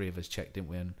think 3 of us checked, didn't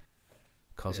we? And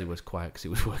Kosi was quiet because he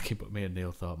was working, but me and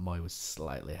Neil thought Moy was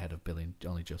slightly ahead of Billing,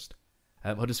 only just.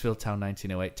 Huddersfield Town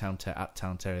 1908, at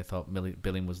Town Terrier thought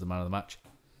Billing was the man of the match.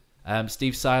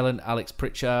 Steve Silent, Alex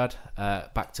Pritchard,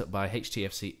 backed up by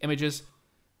HTFC Images.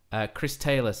 Chris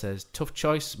Taylor says, tough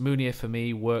choice. Mounie for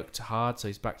me worked hard, so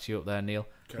he's backed you up there, Neil.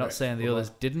 Correct. Not saying the others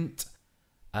didn't,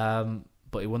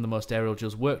 but he won the most aerial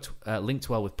duels. Linked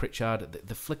well with Pritchard.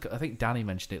 The flick, I think Danny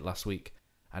mentioned it last week,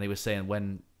 and he was saying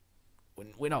when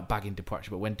we're not bagging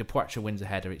Depoitre, but when Depoitre wins a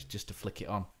header, it's just to flick it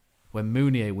on. When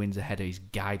Mounie wins a header, he's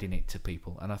guiding it to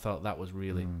people, and I thought that was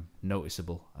really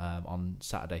noticeable on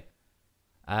Saturday.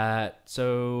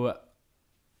 So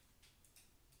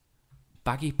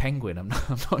Baggy Penguin, I'm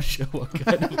not sure what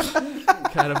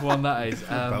kind of one that is.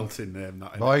 Belting name,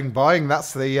 that. Boing,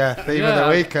 that's the theme of the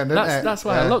weekend, isn't it? That's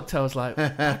why I looked. I was like,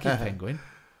 Baggy Penguin.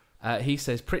 He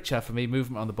says, Pritchard for me,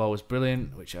 movement on the ball was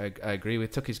brilliant, which I agree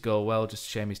with. Took his goal well, just a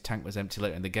shame his tank was empty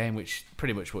later in the game, which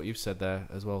pretty much what you've said there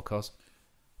as well, Cos.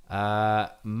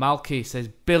 Malky says,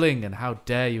 Billing, and how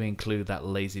dare you include that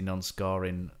lazy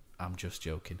non-scoring. I'm just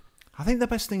joking. I think the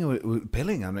best thing with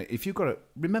Billing, I mean, if you've got to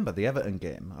remember the Everton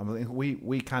game, I mean,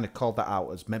 we kind of called that out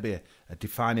as maybe a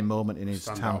defining moment in his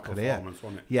town career.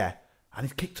 Yeah, and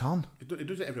he's kicked on. He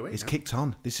does it every week. He's kicked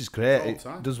on. This is great. It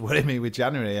does worry me with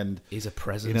January, and he's a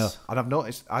presence. You know, and I've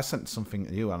noticed. I sent something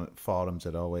to you on forums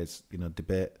that always,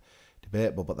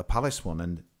 debatable, but the Palace one,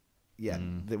 and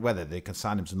whether they can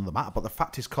sign him is another matter. But the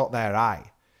fact he's caught their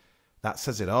eye. That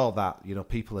says it all, that,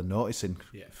 people are noticing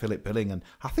Philip Billing. And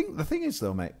I think the thing is,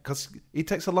 though, mate, because he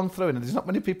takes a long throw in, and there's not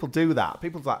many people do that.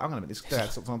 People's like, hang on a minute, this guy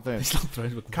takes a long throw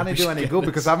in. Can he do any good?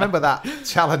 Because I remember that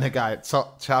Challoner guy at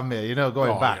Tranmere,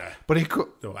 going back. Yeah. But he could...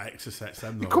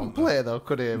 He couldn't play, though,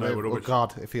 could he? No,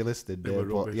 God, if he listed.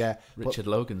 Richard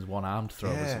Logan's one-armed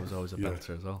throw was always a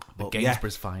belter as well. The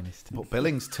Gainsborough's finest. But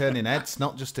Billing's turning heads,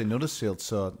 not just in Huddersfield,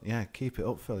 so, keep it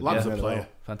up, Phil. Lad's a player.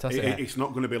 Fantastic. It's not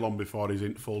going to be long before he's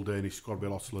in full Danish squad with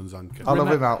Osland's anchor. I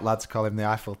love him out, lads call him the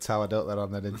Eiffel Tower, don't they,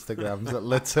 on their Instagrams?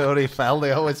 Laturi fell,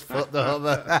 they always put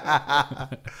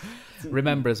the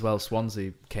Remember as well,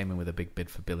 Swansea came in with a big bid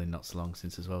for Billing not so long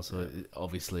since as well, so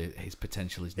obviously his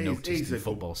potential is noticed in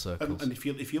football circles. And if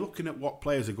you're looking at what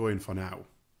players are going for now,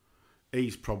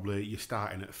 you're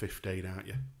starting at 15, aren't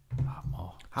you?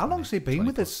 More. How long's he been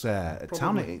with us at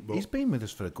Town? He's been with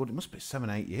us for it must be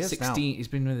 7-8 years 16, now. He's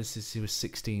been with us since he was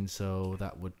 16, so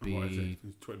that would be... What is it?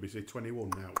 He's 21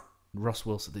 now. Ross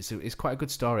Wilson. It's quite a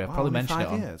good story. I probably mentioned it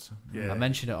on... Years. I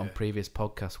mentioned it on previous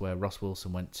podcasts where Ross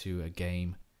Wilson went to a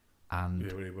game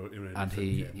and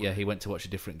he went to watch a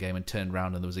different game and turned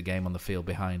around and there was a game on the field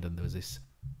behind and there was this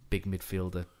big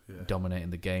midfielder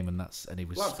dominating the game and he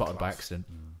was spotted by accident.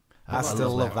 I still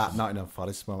love that Nottingham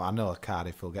Forest moment. I know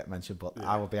Cardiff will get mentioned, but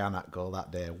I will be on that goal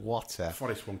that day.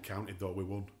 Forest one counted though, we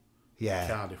won. Yeah.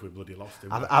 Cardiff, we bloody lost him.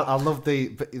 I love they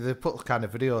put kind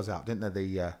of videos out, didn't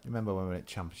they? Remember when we were at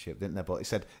Championship, didn't they? But he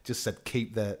said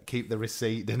keep the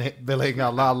receipt, didn't it? Billing. I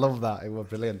love that. It was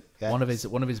brilliant. Yeah. One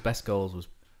of his best goals was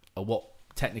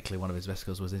technically one of his best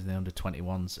goals was in the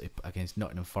under-21s against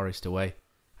Nottingham Forest away,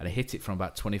 and he hit it from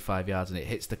about 25 yards and it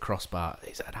hits the crossbar.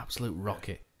 It's an absolute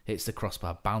rocket. Hits the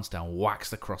crossbar, bounce down, whacks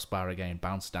the crossbar again,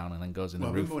 bounce down, and then goes in the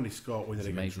roof. Remember when he scored with it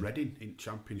against Reading in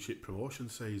Championship promotion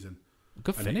season?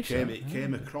 Good finish. It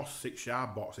came across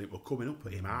 6-yard box and it was coming up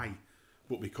at him high.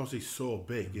 But because he's so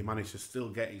big, he managed to still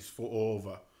get his foot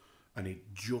over and he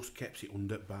just kept it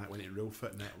under by when it roof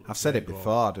at net. I've said it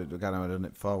before, I've done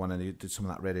it before when he did some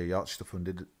of that Radio York stuff and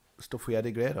did stuff with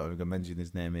Eddie Grado. I'm going to mention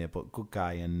his name here, but good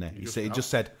guy. And he just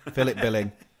said, Philip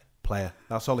Billing, player.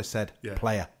 That's all he said,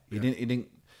 player.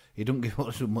 He didn't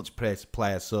give much praise to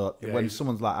players, so when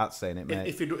someone's like that saying it, mate...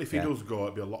 If he does go,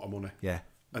 it'll be a lot of money. Yeah.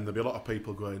 And there'll be a lot of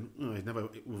people going,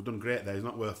 we've done great there, he's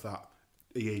not worth that.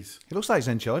 He is. He looks like he's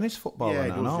enjoying his football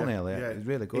nearly. He's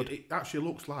really good. It actually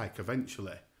looks like,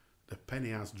 eventually, the penny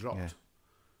has dropped.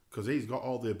 Because he's got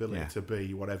all the ability to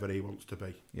be whatever he wants to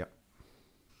be. Yep.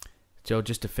 Joe,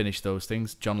 just to finich those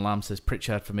things, John Lamb says,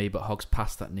 Pritchard for me, but Hogg's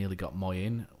pass that nearly got Moy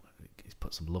in. He's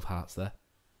put some love hearts there.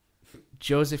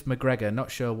 Joseph McGregor, not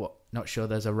sure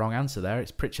there's a wrong answer there.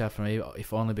 It's Pritchard for me,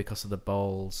 if only because of the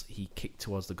balls he kicked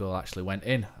towards the goal actually went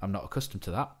in. I'm not accustomed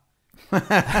to that.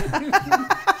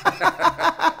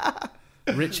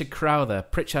 Richard Crowther,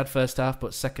 Pritchard first half,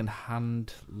 but second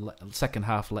half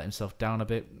let himself down a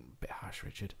bit. Bit harsh,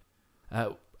 Richard.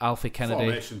 Alfie Kennedy.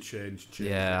 Formation change.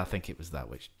 Yeah, I think it was that,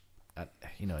 which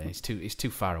he's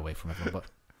too far away from everyone. But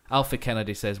Alfie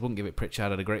Kennedy says, wouldn't give it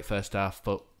Pritchard, had a great first half,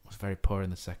 but was very poor in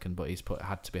the second, but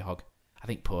had to be Hogg. I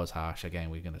think poor's harsh.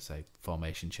 Again, we're going to say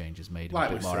formation changes made him a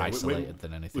bit more isolated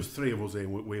than anything. There's three of us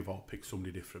in, we've all picked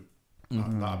somebody different.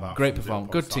 Great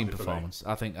performance, good team performance.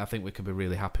 I think we can be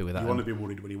really happy with that. You want to be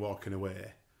worried when you're walking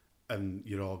away and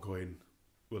you're all going,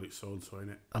 well, it's so-and-so,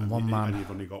 innit? And you've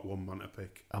only got one man to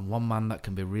pick. And one man that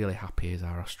can be really happy is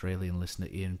our Australian listener,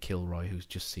 Ian Kilroy, who's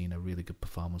just seen a really good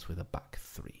performance with a back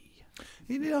three.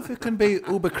 You know, if it can be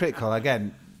uber critical,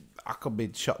 again, I could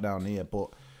be shot down here, but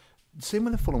same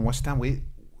with the Fulham West Ham,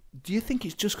 do you think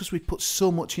it's just because we put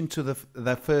so much into the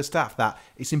first half that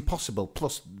it's impossible?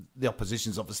 Plus, the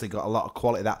opposition's obviously got a lot of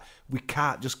quality that we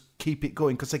can't just keep it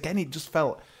going. Because again, it just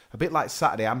felt a bit like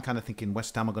Saturday. I'm kind of thinking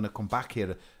West Ham are going to come back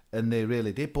here, and they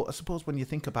really did. But I suppose when you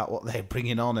think about what they're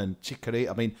bringing on and Chicory,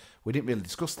 I mean, we didn't really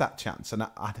discuss that chance, and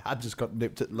I just got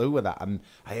nipped at Lou with that, and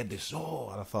I had this, and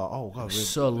I thought, oh God,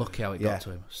 so lucky how it got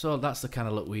to him. So that's the kind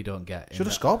of luck we don't get. Should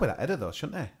have scored with that header though,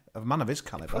 shouldn't they? A man of his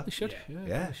calibre. Probably should.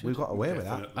 Yeah, we got away with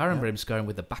that. I remember him scoring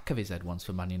with the back of his head once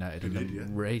for Man United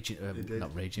and raging,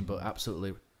 not raging, but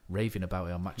absolutely raving about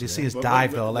it on match. Did you see his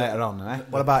dive though later on?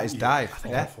 What about his dive?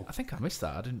 I think I missed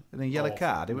that. I didn't. And a yellow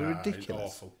card. It was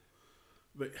ridiculous. Awful.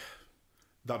 But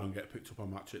that don't get picked up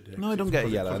on match at day. No, he don't get a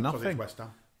yellow. Nothing. It's West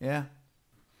Ham. Yeah.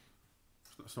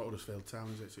 It's not Huddersfield Town,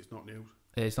 is it? So it's not news.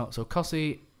 It's not. So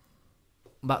Kosi,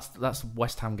 that's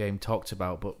West Ham game talked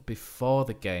about. But before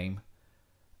the game,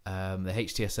 the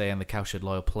HTSA and the Cowshed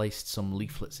Loyal placed some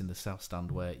leaflets in the south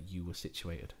stand where you were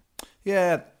situated.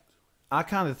 Yeah, I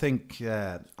kind of think,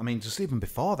 I mean, just even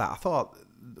before that, I thought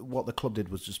what the club did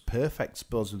was just perfect, I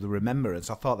suppose, with the remembrance.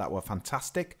 I thought that were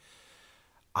fantastic.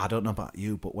 I don't know about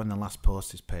you, but when the last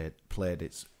post is played,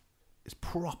 it's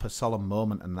proper solemn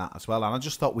moment and that as well. And I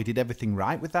just thought we did everything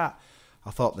right with that.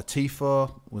 I thought the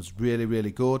Tifo was really,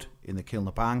 really good in the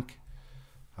Kilner Bank.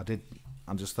 I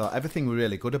just thought everything was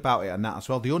really good about it and that as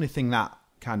well. The only thing that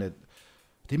kind of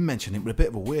didn't mention it, but a bit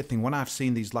of a weird thing, when I've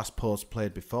seen these last posts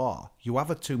played before, you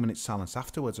have a 2-minute silence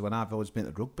afterwards when I've always been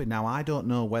at rugby. Now, I don't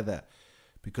know whether,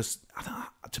 because,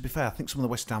 to be fair, I think some of the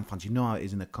West Ham fans, you know how it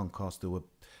is in the concourse,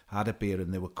 had a beer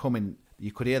and they were coming,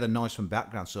 you could hear the noise from the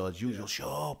background, so as usual, shut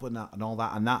up and all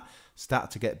that, and that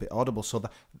started to get a bit audible. So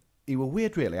it was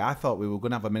weird, really. I thought we were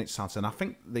going to have a minute silence, and I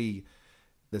think the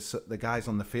guys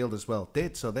on the field as well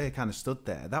did, so they kind of stood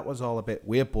there. That was all a bit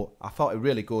weird, but I thought it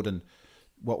really good and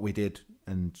what we did,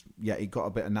 and yeah, it got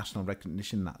a bit of national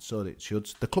recognition, that, so it should.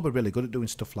 The club are really good at doing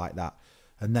stuff like that.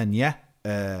 And then,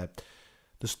 the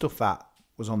stuff that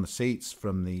was on the seats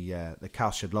from the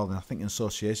Cowshed Law, and I think in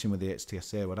association with the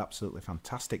HTSA, were absolutely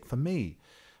fantastic. For me,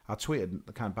 I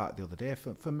tweeted kind of back the other day,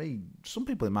 for me, some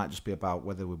people it might just be about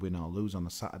whether we win or lose on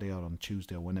a Saturday or on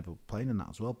Tuesday or whenever we're playing and that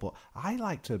as well, but I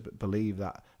like to believe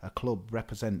that a club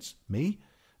represents me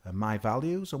and my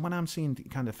values, and when I'm seeing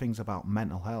kind of things about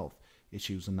mental health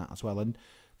issues and that as well, and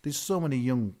there's so many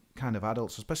young kind of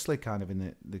adults, especially kind of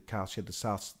in the Cowshed, the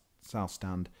South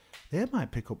Stand, they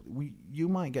might pick up, you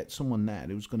might get someone there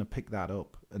who's going to pick that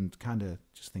up and kind of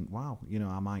just think, wow, you know,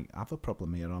 I might have a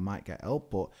problem here or I might get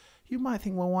help, but you might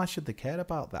think, well, why should they care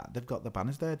about that? They've got the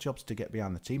banners, their job's to get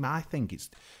behind the team. I think it's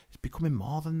becoming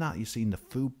more than that. You're seeing the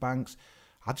food banks.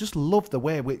 I just love the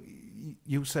way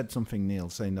you said something, Neil,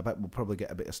 saying I bet we'll probably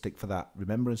get a bit of stick for that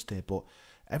Remembrance Day, but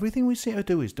everything we seem to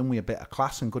do is done with a bit of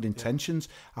class and good intentions.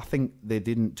 I think they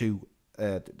didn't do.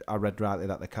 I read rightly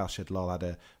that the Cowshed Law had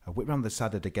a whip round. They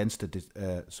decided against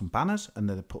some banners, and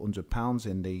they put £100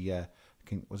 in the. I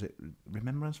think, was it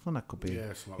Remembrance Fund? That could be.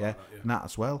 Yeah, something like that, and that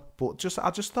as well. But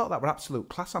I just thought that were absolute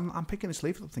class. I'm picking this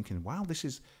leaflet up thinking, wow, this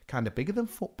is kind of bigger than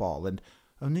football, and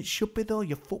it should be though.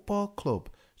 Your football club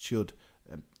should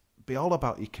be all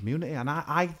about your community, and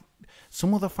I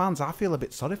some other fans, I feel a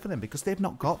bit sorry for them because they've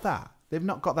not got that. They've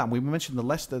not got that. And we mentioned the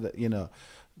Leicester that, you know,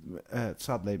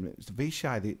 sadly, it's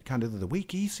Vishai, the kind of the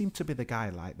week, he seemed to be the guy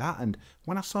like that. And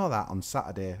when I saw that on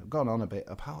Saturday, I've gone on a bit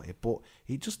about it, but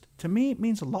it just, to me, it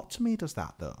means a lot to me, does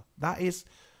that though? That is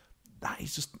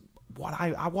just what I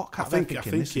think it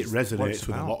resonates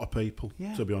with a lot of people,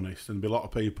 to be honest. And there'll be a lot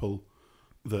of people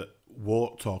that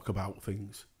won't talk about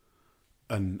things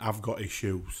and have got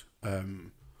issues.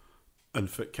 And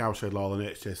for Cowshed Law and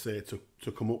HSA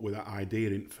to come up with that idea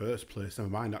in the first place, never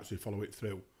mind actually follow it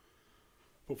through.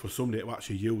 But for somebody to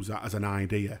actually use that as an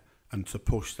idea and to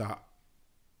push that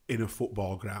in a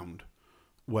football ground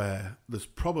where there's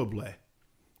probably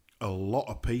a lot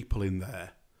of people in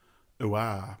there who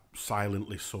are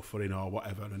silently suffering or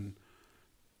whatever, and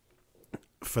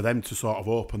for them to sort of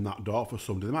open that door for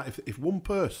somebody, they might, if one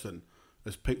person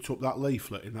has picked up that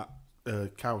leaflet in that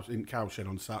Cowshed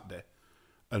on Saturday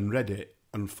and read it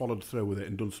and followed through with it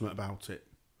and done something about it,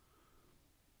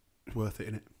 It's worth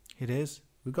it, innit? It is.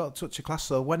 We've got such a class,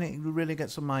 though. When it really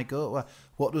gets on my goat,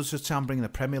 what does the town bring in the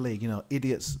Premier League?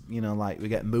 Idiots, like we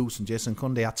get Moose and Jason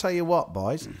Cundy. I tell you what,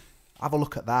 boys, have a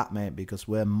look at that, mate, because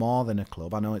we're more than a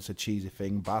club. I know it's a cheesy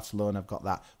thing. Barcelona have got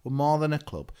that. We're more than a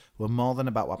club. We're more than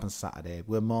about what happens Saturday.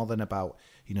 We're more than about,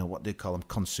 what they call them,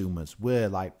 consumers. We're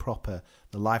like proper,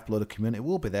 the lifeblood of community.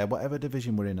 We'll be there, whatever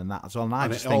division we're in, and that as well.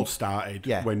 And it all started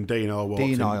when Dino walked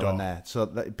in the door. on there. So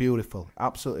beautiful,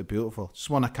 absolutely beautiful. Just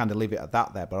want to kind of leave it at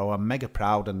that there, but I'm mega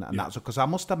proud, and that's because I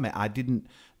must admit I didn't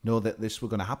know that this was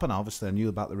going to happen. Obviously, I knew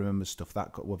about the Remember stuff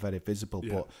that were very visible,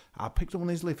 but I picked up one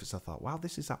of these leaflets. I thought, wow,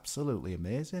 this is absolutely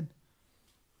amazing.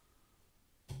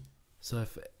 So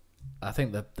I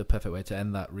think the perfect way to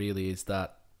end that really is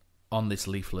that on this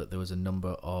leaflet there was a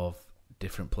number of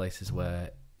different places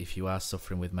where if you are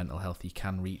suffering with mental health you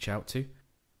can reach out to.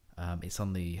 It's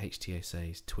on the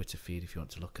HTSA's Twitter feed if you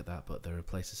want to look at that, but there are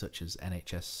places such as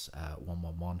NHS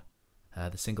 111,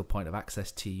 the Single Point of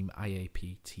Access Team,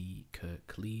 IAPT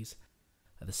Kirklees,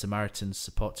 the Samaritans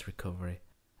Support to Recovery,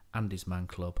 Andy's Man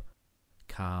Club,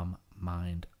 Calm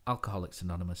Mind, Alcoholics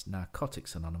Anonymous,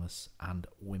 Narcotics Anonymous, and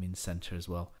Women's Centre as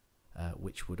well,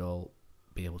 which would all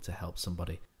be able to help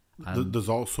somebody. There's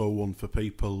also one for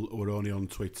people who are only on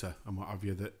Twitter and what have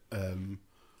you that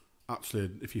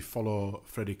actually, if you follow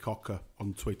Freddie Cocker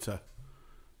on Twitter,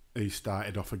 he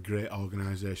started off a great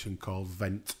organisation called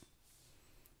Vent.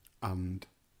 And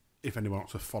if anyone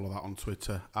wants to follow that on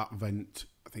Twitter, at Vent,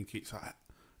 I think is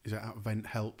it at Vent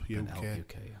Help UK? Vent Help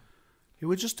UK, yeah. It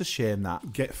was just a shame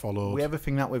that get followed.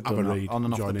 Everything that we've done on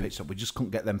and off the pitch, we just couldn't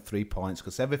get them 3 points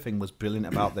because everything was brilliant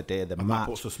about the day, the and match. That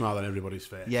puts a smile on everybody's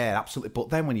face. Yeah, absolutely. But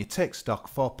then when you take stock,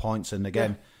 4 points, and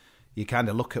again, you kind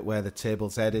of look at where the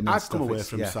table's heading. I've come away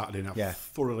from Saturday and I've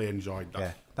thoroughly enjoyed that.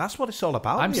 Yeah, that's what it's all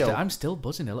about. I'm still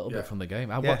buzzing a little bit from the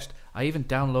game. I even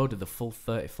downloaded the full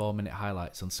 34-minute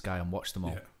highlights on Sky and watched them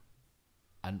all. Yeah.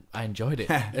 And I enjoyed it.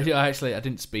 Actually, I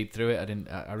didn't speed through it.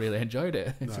 I really enjoyed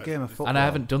it. It's a game of football, and I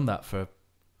haven't done that for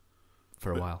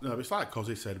a while. No, it's like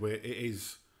Kosi said, it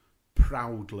is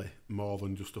proudly more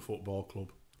than just a football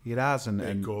club. It has, and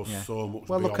it goes so much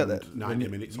beyond look at 90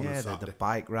 minutes on a Saturday. The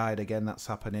bike ride again that's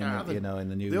happening, in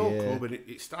the new year. The old club, and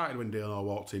it started when Dale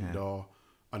walked in the door,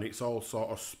 and it's all sort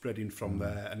of spreading from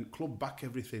there. And club back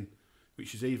everything,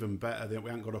 which is even better. We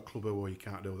haven't got a club where you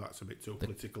can't do that's a bit too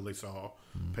political. This or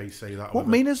PC that.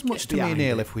 Wouldn't mean as much to me,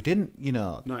 Neil, if we didn't,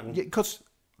 because.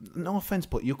 No offence,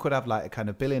 but you could have like a kind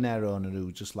of billionaire owner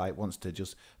who just like wants to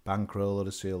just bankroll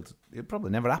Huddersfield. It probably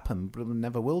never happen, probably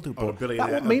never will do. But that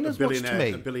wouldn't mean as much to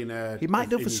me. A billionaire, he might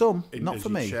do for some, not for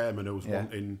me. Chairman who's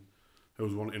wanting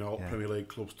all Premier League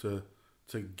clubs to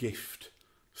gift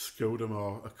Scudam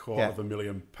or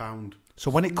 £250,000.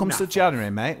 So when it comes to January,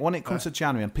 mate,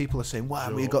 and people are saying,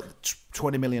 "Wow, we got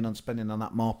 20 million on spending on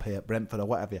that Morpay at Brentford or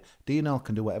whatever," Dino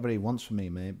can do whatever he wants for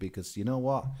me, mate, because you know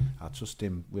what, I trust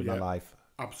him with my life.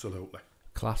 Absolutely.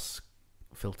 Class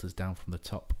filters down from the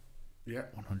top. Yeah.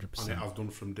 100%. And it has done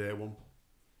from day one.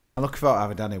 I'm looking forward to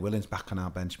having Danny Williams back on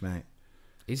our bench, mate.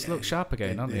 He's looked sharp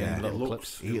again, hasn't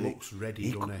he? He looks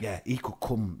ready, doesn't he? Yeah, he could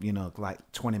come,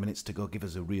 like 20 minutes to go, give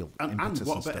us a real impetus and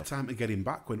what a better time to get him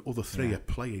back when other three are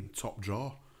playing top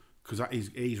draw. Because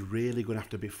he's really going to have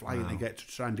to be flying to get to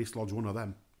try and dislodge one of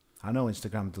them. I know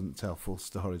Instagram doesn't tell full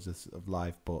stories of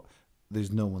life, but there's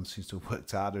no one seems to have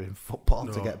worked harder in football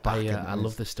to get back. I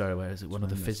love this story where one of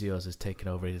the physios has taken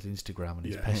over his Instagram and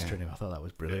he's pestering him. I thought that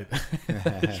was brilliant.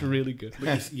 It's really good.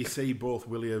 But you see both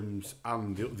Williams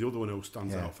and the other one who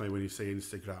stands out for me when you see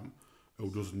Instagram, who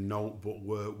does no but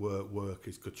work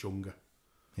is Kachunga.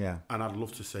 Yeah. And I'd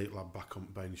love to see it like back on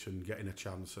bench and getting a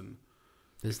chance. And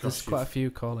there's quite a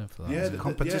few calling for that. Yeah, the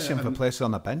competition for places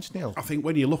on the bench, Neil. I think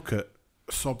when you look at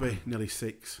Sobby, nearly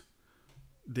 6,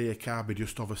 Diakabi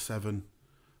just over 7,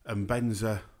 and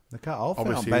Benza. They can't all fit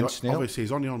on bench, Neil. Obviously,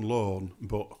 he's only on loan,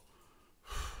 but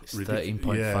it's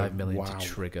 13.5 million to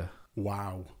trigger.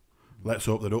 Wow. Let's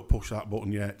hope they don't push that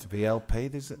button yet.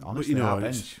 VLP, there's honestly our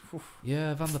bench.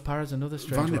 Yeah, Van der Parra's another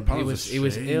strange one. He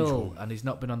was ill and he's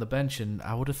not been on the bench, and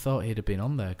I would have thought he'd have been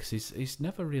on there because he's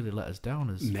never really let us down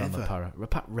as Van der Parra.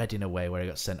 Apart Reading away where he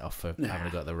got sent off for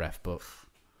having got the ref, but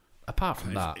apart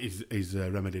from that, he's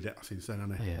remedied it since then,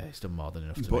 hasn't he? Yeah, he's done more than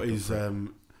enough. But he's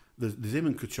there's him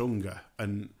and Kachunga,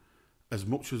 and as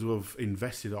much as we've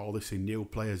invested all this in new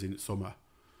players in summer,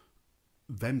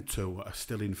 them two are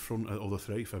still in front of the other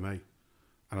three for me.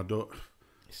 And I don't.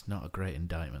 It's not a great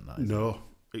indictment, that is. No,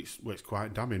 it's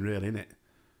quite damning, really, isn't it?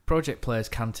 Project players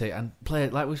can take, and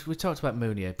like we talked about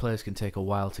Mounie, players can take a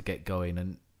while to get going,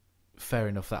 and fair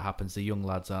enough that happens. They're young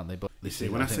lads, aren't they? But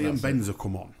when I see Benza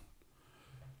come on,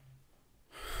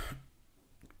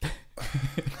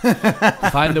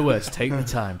 Find the words. Take the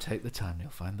time. Neil.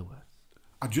 Find the words.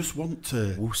 I just want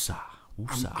to. Woosa.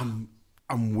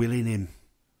 I'm willing him.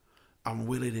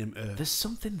 To, there's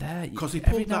something there because he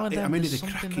every pulled now that. and then, I mean, he there's did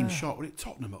a something cracking there. shot with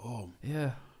Tottenham at home.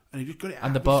 Yeah. And he just got it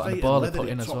And out the his feet ball and he leathered put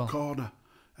it in as top well. corner.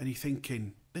 And you're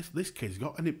thinking, this kid's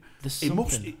got, and There's he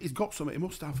must. something. He's got something.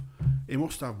 He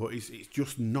must have, but it's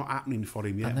just not happening for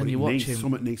him yet. And then but you watch him,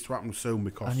 something needs to happen soon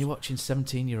because. And you're watching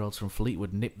 17-year-olds from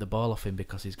Fleetwood nip the ball off him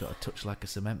because he's got a touch like a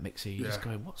cement mixer. You're just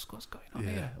going, what's going on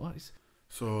here? What is?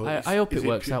 So I hope it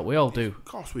works out. We all do. Of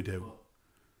course we do.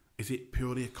 Is it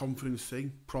purely a confidence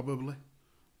thing? Probably.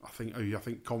 I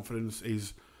think confidence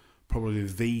is probably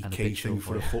the And key thing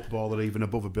for a footballer, even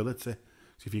above ability.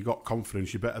 So if you've got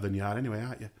confidence, you're better than you are anyway,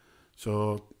 aren't you?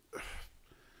 So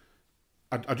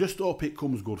I just hope it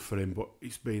comes good for him. But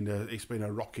it's been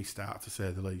a rocky start to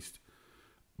say the least.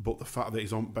 But the fact that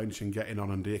he's on bench and getting on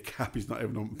and Deercap is not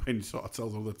even on bench sort of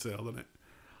tells all the tale, doesn't it?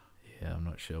 Yeah, I'm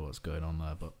not sure what's going on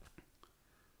there, but.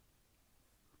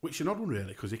 Which is an odd one,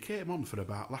 really, because he came on for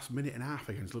about last minute and a half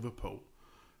against Liverpool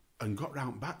and got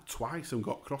round back twice and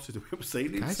got crosses. We haven't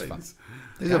seen him since.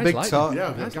 There's a big talk.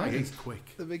 Yeah, the guy is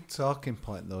quick. The big talking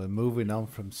point, though, and moving on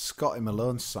from Scotty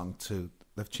Malone's song to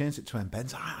they've changed it to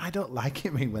Mbenz. I don't like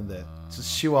it when they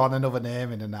just shoe on another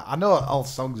name in and that. I know all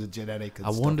songs are generic. And I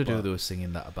wondered stuff, who they were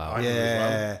singing that about.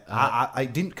 Yeah, I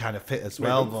didn't kind of fit as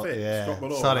well, but fit. yeah.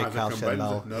 Malone, Sorry, Isaac Cal and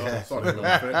Shendall. Benza. No, Yeah. sorry, it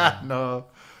don't fit. No.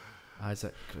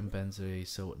 Isaac and Benzo,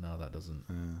 so no, that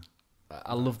doesn't.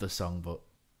 I love the song, but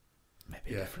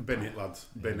maybe a different bin player. it, lads.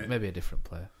 Bin it. Maybe a different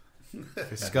player.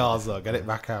 If it scores, though, get it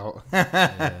back out.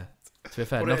 Yeah. To be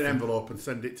fair, Put it in an envelope and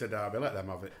send it to Derby. Let them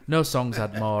have it. no songs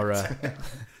had more.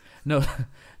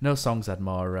 No songs had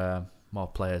more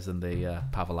players than the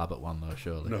Pavel Abbott one, though.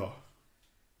 Surely. No.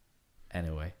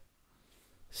 Anyway,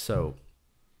 so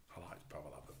I like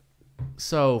Pavel Abbott.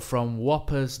 So from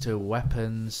whoppers to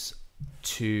weapons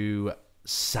to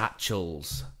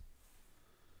satchels,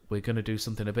 we're going to do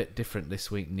something a bit different this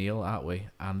week, Neil, aren't we?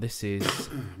 And this is...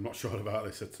 I'm not sure about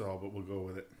this at all, but we'll go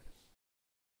with it.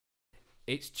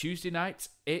 It's Tuesday night.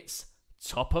 It's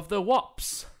Top of the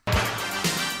Whops.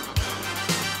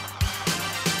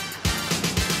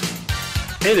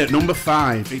 In at number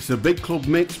 5, it's a big club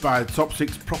mix by the top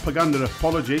 6 propaganda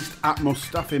apologist at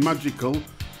Mustafi Magical,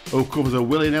 who covers a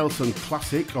Willie Nelson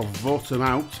classic of Vote 'em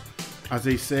Out, as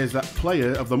he says that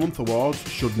Player of the Month awards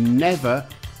should never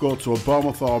go to a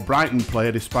Bournemouth or Brighton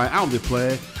player despite how they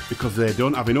play, because they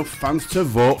don't have enough fans to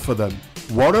vote for them.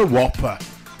 What a whopper!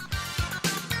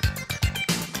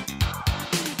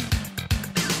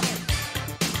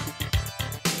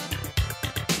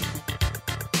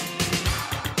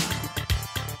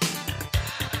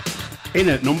 In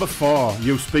at number 4,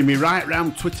 you spin me right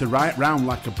round Twitter, right round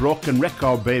like a broken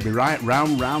record, baby, right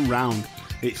round, round, round.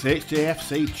 It's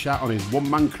HJFC chat on his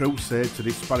one-man crusade to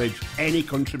disparage any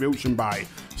contribution by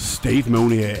Steve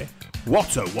Mounie.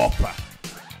 What a whopper.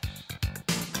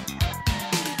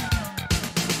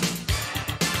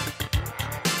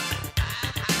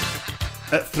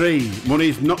 At 3,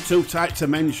 money's not too tight to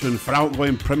mention for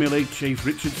outgoing Premier League chief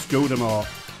Richard Scudamore,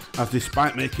 as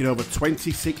despite making over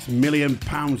 £26 million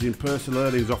in personal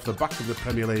earnings off the back of the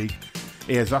Premier League,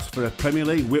 he has asked for a Premier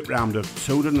League whip round of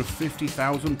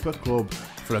 $250,000 per club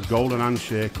for a golden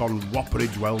handshake on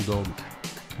whopperage well done.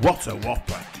 What a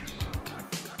whopper.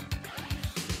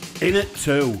 In at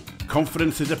 2,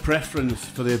 confidence is a preference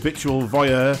for the habitual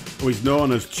voyeur who is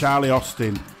known as Charlie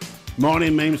Austin.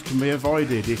 Morning memes can be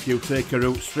avoided if you take a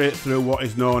route straight through what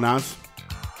is known as...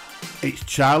 It's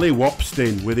Charlie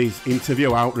Whopstin with his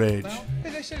interview outrage. Well,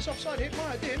 if they said it's offside, hit me,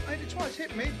 I didn't. I hit it twice,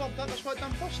 hit me, Bob Doug, that's why I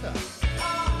done Foster.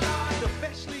 The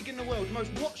best league in the world, the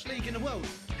most watched league in the world.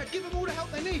 Now, give them all the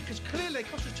help they need, because clearly they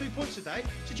cost us 2 points today.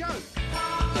 It's a joke.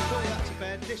 Put all that to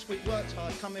bed, this week worked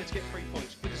hard, come here to get 3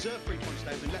 points. We deserve 3 points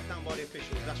today, we've been let down by the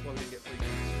officials, that's why we didn't get 3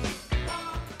 points.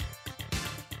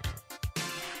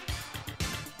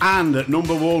 And at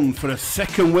number 1 for a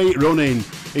second week running,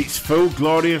 it's Food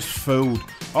Glorious Food.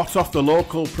 Hot off the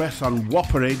local press on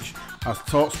Whopperage, as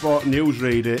TalkSport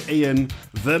newsreader Ian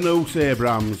The Moose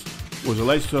Abrams was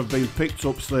alleged to have been picked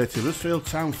up slating Huddersfield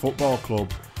Town Football Club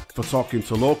for talking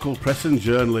to local press and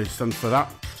journalists, and for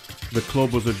that the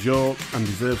club was a joke and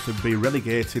deserves to be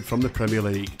relegated from the Premier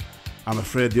League. I'm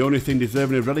afraid the only thing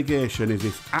deserving of relegation is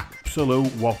this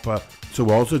absolute whopper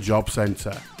towards a job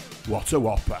centre. What a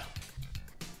whopper.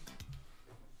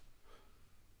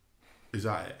 Is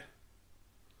that it?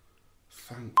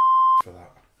 Thank for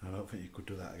that. I don't think you could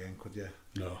do that again, could you?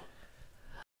 No.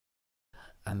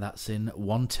 And that's in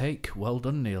one take. Well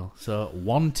done, Neil. So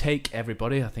one take,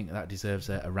 everybody. I think that deserves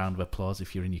a round of applause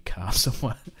if you're in your car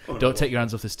somewhere. Don't take your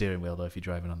hands off the steering wheel, though, if you're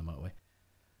driving on the motorway.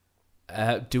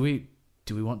 Do we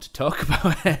want to talk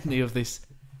about any of this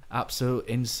absolute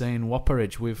insane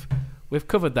whopperage? We've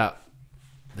covered that.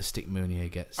 The stick Mounie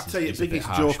gets. I'll tell you, is the a bit biggest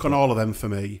harsh, joke on all of them for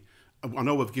me. I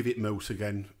know we've given it Moose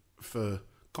again for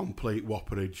complete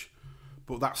whopperage,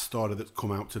 but that story that's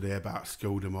come out today about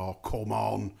Scudamore, come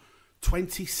on.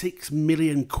 26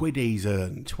 million quid he's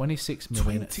earned. 26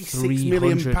 million, 26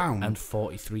 million pounds. And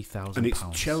 43,000 And it's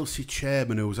pounds. Chelsea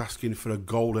chairman who's asking for a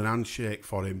golden handshake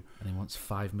for him. And he wants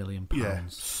 5 million Yeah,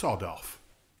 pounds. sod off.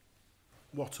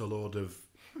 What a load of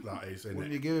that is, isn't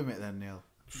Wouldn't it? you give him it then, Neil?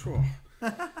 Sure. See,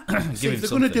 Give if him they're going to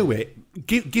something. do it,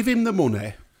 give him the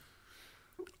money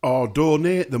or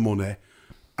donate the money,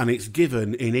 and it's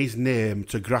given in his name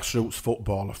to grassroots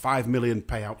football, a 5 million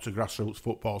payout to grassroots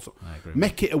football. So I agree.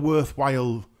 make it a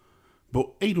worthwhile, but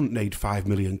he don't need 5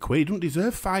 million quid. He don't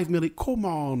deserve 5 million. Come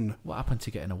on. What happened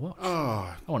to getting a watch?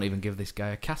 Oh, I won't even give this guy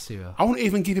a Casio. I won't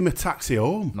even give him a taxi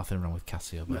home. Nothing wrong with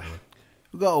Casio, by the way.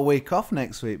 We've got a week off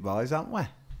next week, boys, haven't we?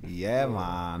 Yeah,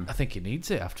 man. I think he needs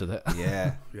it after that.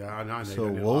 Yeah. Yeah, I need So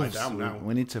to lie Wolves, down now.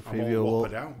 we need to I'm all preview.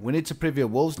 whopper down. We need to preview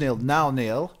Wolves, Neil. Now,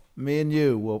 Neil, me and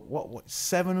you. What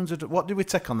 700? What did we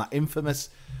take on that infamous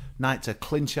night to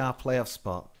clinch our playoff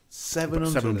spot?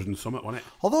 700. 700 and something, wasn't it?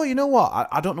 Although you know what,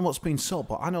 I don't know what's been sold,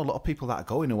 but I know a lot of people that are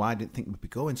going who I didn't think would be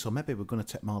going. So maybe we're going to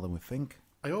take more than we think.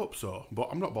 I hope so, but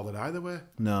I'm not bothered either way.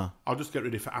 No. I'll just get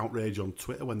ready for outrage on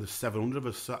Twitter when there's 700 of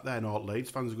us sat there and all Leeds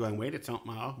fans are going, wait, it's not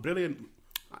matter. Brilliant.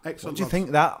 Excellent. What do you lads.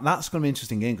 think that's going to be an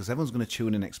interesting game because everyone's going to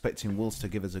tune in expecting Wolves to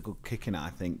give us a good kick in it. I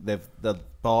think they've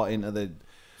bought into the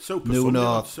Super Sunday,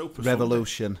 Nuno lads, Super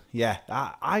revolution. Yeah,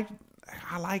 I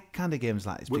like kind of games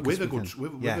like this. Sunday. because With a we good, can-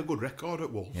 with yeah, a good record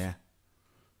at Wolves. yeah.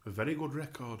 A very good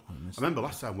record. I remember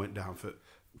last time I went down for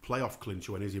playoff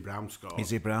clincher when Izzy Brown scored.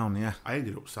 Izzy Brown, yeah. I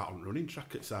ended up sat on running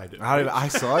track at side. I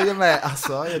saw you, mate. I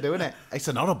saw you doing it. It's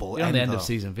an horrible You're on the end though. of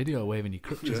season video waving your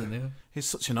crutches, isn't it? It's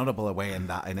such an horrible away in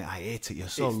that, and I hate it. You're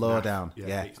so It's low naff. down. Yeah,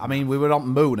 Yeah. it's I mean, we were on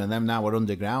Moon, and then now we're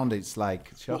underground. It's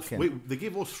like shocking. They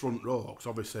give us front row, because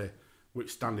obviously, with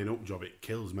standing up job, it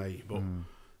kills me. But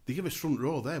they give us front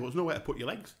row there, but there's nowhere to put your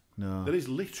legs. No. There is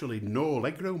literally no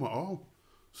leg room at all.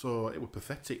 So it was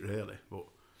pathetic, really. But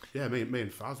yeah, me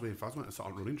and Faz went to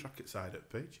sort of running track at side at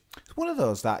the pitch. It's one of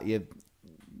those that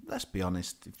let's be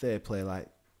honest, if they play like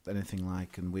anything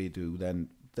like and we do, then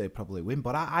they probably win.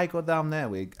 But I go down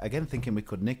there, again thinking we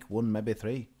could nick 1, maybe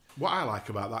 3. What I like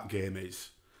about that game is,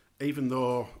 even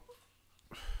though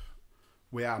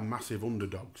we are massive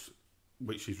underdogs,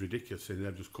 which is ridiculous, and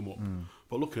they've just come up,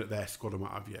 but looking at their squad and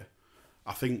what have you,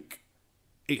 I think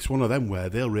it's one of them where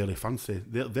they'll really fancy,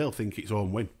 they'll think it's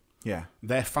home win. Yeah.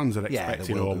 Their fans are Yeah, they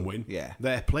expecting will home do. win. Yeah.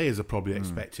 Their players are probably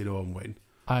expecting home win.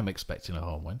 I'm expecting a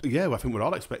home win. Yeah, well, I think we're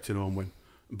all expecting home win.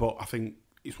 But I think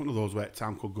it's one of those where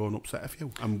time could go and upset a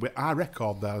few. And our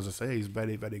record there, as I say, is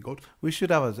very, very good. We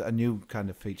should have a new kind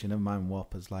of feature, never mind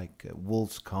Whoppers, like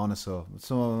Wolves Corner. So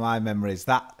some of my memories,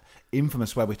 that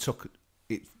infamous where we took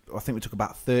it, I think we took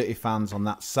about 30 fans on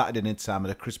that Saturday night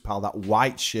with a Chris Powell, that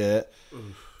white shirt,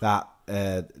 that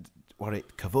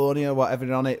Cavonia,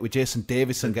 whatever on it, with Jason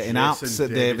Davison getting Jason upset.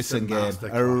 Davison game,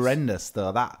 masterclass. horrendous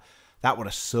though. That was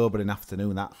a sobering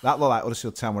afternoon. That looked like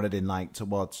Huddersfield Town were heading like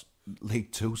towards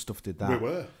League 2 stuff. Did that? We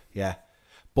were. Yeah.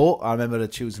 But I remember the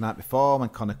Tuesday night before when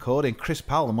Connor Cody and Chris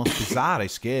Powell, the most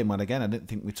bizarrest game. When again, I didn't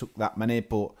think we took that many,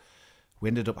 but we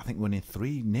ended up, I think, winning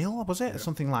 3-0. Was it?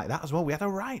 Something like that as well. We had a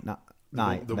right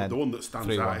night. The one that stands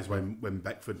 3-1. out is when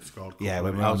Beckford scored. Yeah,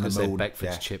 when we I were was on going the to say moon.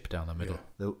 Beckford's Yeah. chip down the middle.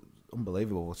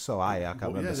 Unbelievable. It was so high. I can't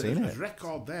remember yeah, seeing his it.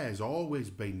 record there has always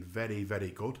been very, very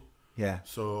good. Yeah.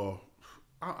 So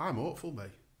I'm hopeful, mate.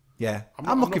 Yeah. I'm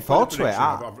I'm not looking putting a forward to it.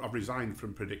 prediction. I've resigned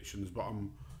from predictions, but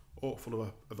I'm hopeful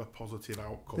of a positive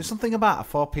outcome. There's something about a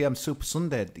 4 p.m. Super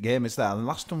Sunday game, is there? And the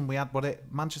last one we had,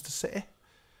 Manchester City?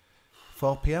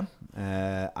 4 p.m.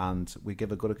 And we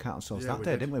give a good account of ourselves Yeah, that we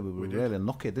day, did. didn't we? We were did. really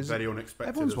unlucky. Very unexpected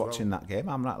Everyone's as well. watching that game.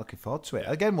 I'm right looking forward to it.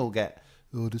 Again, we'll get,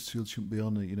 this field shouldn't be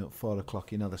on at 4 o'clock,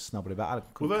 the snobbery. But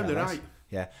We've earned the right.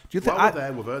 Yeah. Do you think? While we're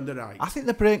there, we've earned the right. I think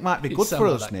the break might be You good sound for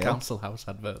like us, that Neil. Council House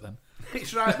advert then.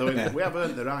 It's right, though, isn't it? We have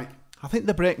earned the right. I think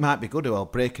the break might be good. Well,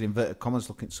 breaking inverted commas,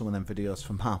 looking at some of them videos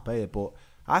from Marbella, but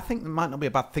I think it might not be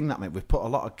a bad thing, that mate. We've put a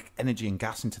lot of energy and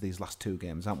gas into these last 2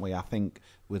 games, haven't we? I think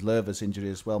with Lerver's injury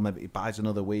as well, maybe he buys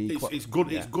another week. It's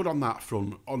good. Yeah. It's good on that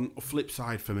front. On the flip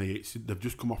side, for me, they've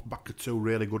just come off back of 2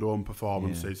 really good home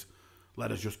performances.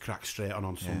 Let us just crack straight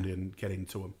on Sunday and get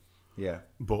into them. Yeah.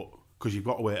 But because you've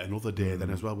got to wait another day then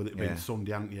as well, with it being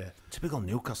Sunday, haven't you? Typical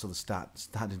Newcastle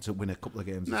starting to win a couple of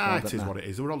games. Nah, it is what it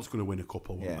is. We're all just going to win a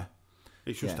couple, won't we?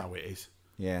 It's just how it is.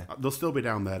 Yeah. They'll still be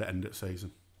down there at the end of the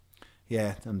season.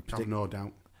 Yeah. And I have no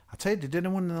doubt. I tell you, did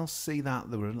anyone else see that?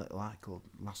 There were like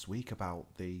last week about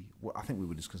I think we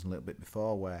were discussing a little bit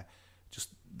before, where just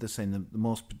they're saying the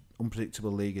most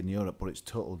unpredictable league in Europe, but it's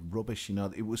total rubbish. You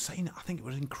know, it was saying, I think it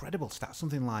was incredible stats,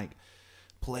 something like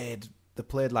they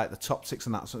played like the top 6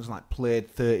 and that, so it was like played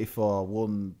 34,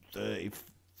 won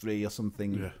 33 or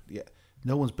something. Yeah.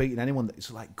 No one's beaten anyone.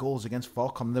 It's like goals against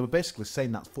Falcom. They were basically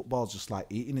saying that football's just like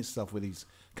eating itself with these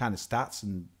kind of stats.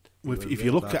 And if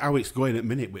you look at how it's going at the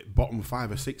minute with bottom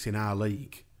 5 or 6 in our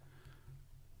league,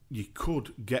 you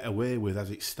could get away with,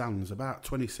 as it stands, about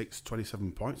 26,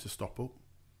 27 points to stop up.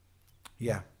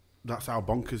 Yeah. That's how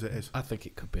bonkers it is. I think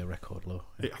it could be a record low.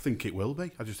 I think it will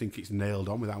be. I just think it's nailed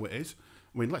on with how it is.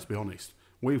 I mean, let's be honest.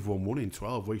 We've won 1 in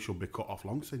 12. We should be cut off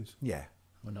long since. Yeah.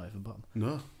 We're not even bottom.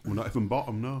 No, we're not even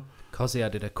bottom, no. Kosi, I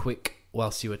did a quick,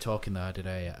 whilst you were talking there, I did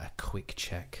a quick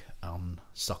check on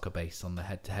Soccer Base on the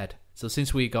head-to-head. So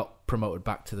since we got promoted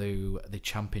back to the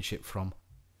Championship from,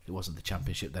 it wasn't the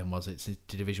Championship then, was it?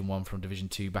 To Division 1 from Division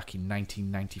 2 back in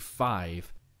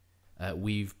 1995,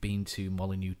 we've been to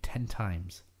Molineux 10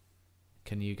 times.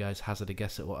 Can you guys hazard a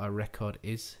guess at what our record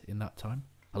is in that time?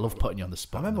 I love putting you on the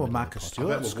spot. I remember when Marcus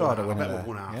Stewart scored a winner there.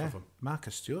 Yeah.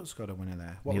 Marcus Stewart scored a winner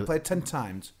there. What, we played 10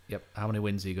 times? Yep. How many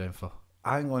wins are you going for?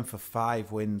 I'm going for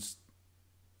 5 wins.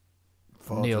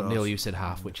 4 Neil, draws. you said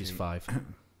half, which is 5.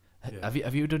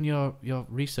 Have you done your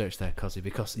research there, Kosi?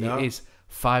 Because it is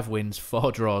 5 wins,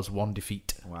 4 draws, 1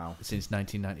 defeat. Wow. Since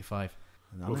 1995.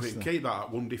 Well, if we can keep that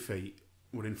at 1 defeat,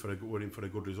 we're in for a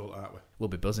good result, aren't we? We'll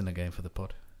be buzzing again for the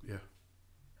pod. Yeah.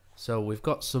 So we've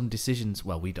got some decisions.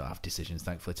 Well, we don't have decisions,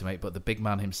 thankfully, to make, but the big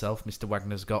man himself, Mr.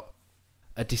 Wagner's got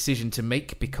a decision to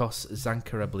make because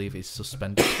Zanka, I believe, is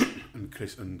suspended. and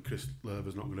Chris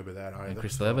Lerver's not going to be there either. And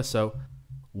Chris Lerver. So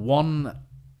one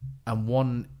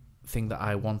thing that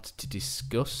I wanted to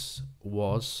discuss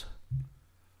was,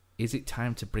 is it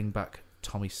time to bring back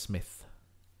Tommy Smith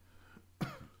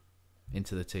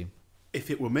into the team? If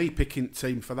it were me picking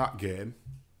team for that game,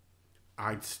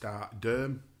 I'd start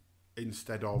Derm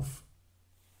instead of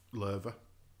Lerver.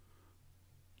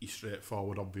 Your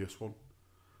straightforward, obvious one.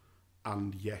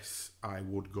 And yes, I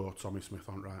would go Tommy Smith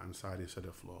on right hand side instead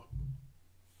of Flo.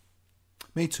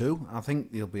 Me too. I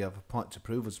think he'll have a point to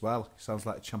prove as well. He sounds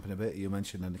like a champion a bit. You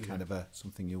mentioned and kind of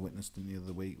something you witnessed in the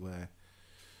other week where,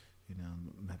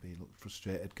 maybe he looked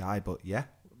frustrated guy, but yeah,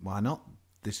 why not?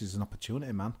 This is an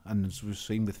opportunity, man. And as we've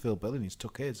seen with Phil Billing, he's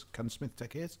took his. Can Smith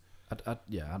take his?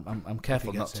 I'm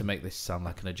careful not to make this sound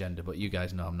like an agenda, but you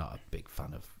guys know I'm not a big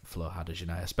fan of Flo Hadders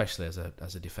United, especially as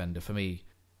a defender. For me,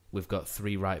 we've got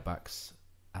 3 right backs,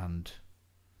 and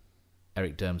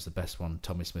Eric Derm's the best one.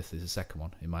 Tommy Smith is the second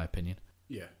one, in my opinion.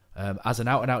 Yeah. As an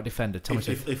out-and-out defender, Tommy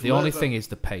Smith. The only thing is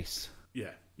the pace.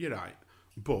 Yeah, you're right.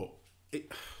 But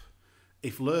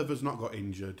if Lerver's not got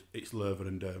injured, it's Lerver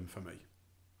and Derm for me.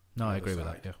 No, I agree with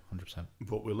that. Yeah, 100%.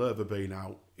 But with Lerver being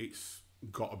out, it's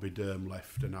got to be Derm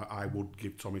left, and I would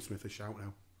give Tommy Smith a shout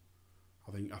now.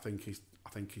 I think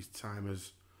his time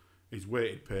he's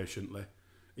waited patiently.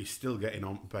 He's still getting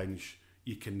on bench.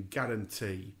 You can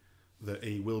guarantee that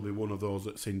he will be one of those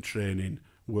that's in training,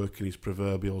 working his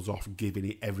proverbials off, giving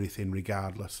it everything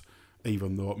regardless.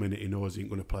 Even though at the minute he knows he ain't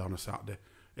going to play on a Saturday,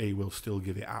 he will still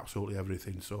give it absolutely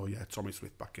everything. So yeah, Tommy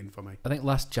Smith back in for me. I think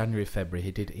last January,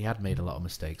 February, he had made a lot of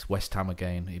mistakes. West Ham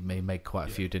again, he made quite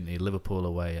a few, didn't he? Liverpool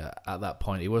away. At that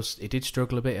point, he did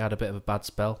struggle a bit. He had a bit of a bad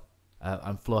spell.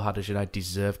 And Flo Hadders United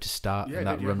deserved to start in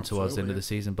that run towards the end of the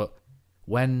season. But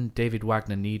when David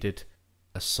Wagner needed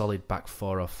a solid back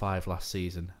 4 or 5 last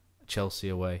season, Chelsea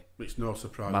away, it's no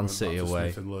surprise. Man City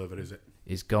away, Smith and Lerver, is it?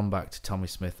 He's gone back to Tommy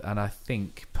Smith, and I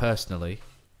think personally,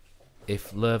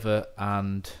 if Lerver's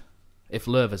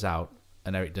out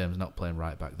and Eric Derm's not playing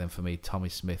right back, then for me, Tommy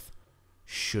Smith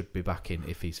should be back in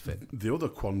if he's fit. The other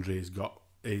quandary he's got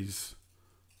is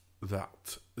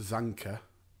that Zanka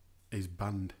is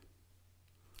banned.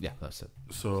 Yeah, that's it.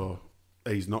 So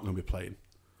he's not going to be playing.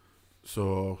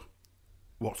 So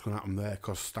what's going to happen there?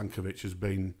 Because Stankovic has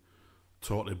been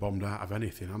totally bombed out of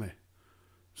anything, hasn't he?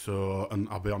 So, and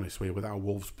I'll be honest with you, with how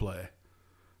Wolves play,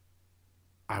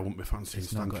 I wouldn't be fancying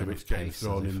Stankovic getting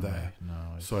thrown in there.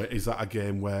 No, so is that a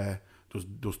game where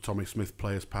does Tommy Smith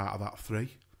play as part of that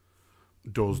 3?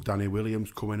 Does Danny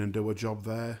Williams come in and do a job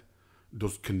there?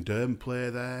 Can Derm play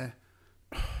there?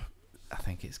 I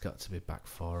think it's got to be back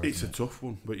 4. It's a tough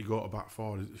one, but you go to back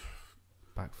 4.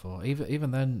 Back 4.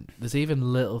 Even then, there's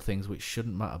even little things which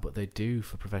shouldn't matter, but they do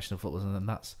for professional footballers, and then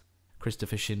that's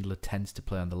Christopher Schindler tends to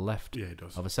play on the left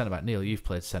of a centre-back. Neil, you've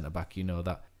played centre-back. You know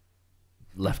that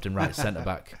left and right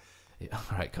centre-back. Yeah,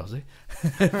 right, Kosi.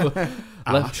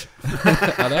 Left.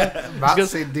 I know.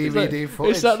 That's in DVD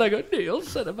footage. Is that like a Neil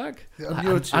centre-back?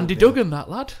 Andy Duggan, that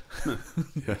lad.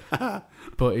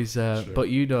 But he's. But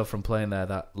you know from playing there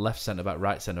that left centre-back,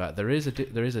 right centre-back, there is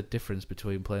a difference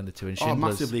between playing the two. And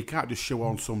Schindler's, massively. You can't just show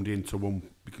on somebody into one.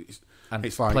 Because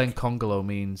it's like playing Congolo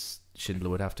means Schindler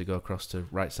would have to go across to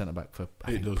right centre-back for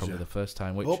probably the first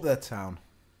time. Up their town.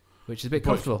 Which is a bit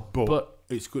comfortable. But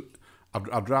it's good.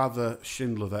 I'd rather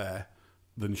Schindler there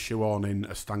than Shuon in, a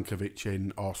Stankovic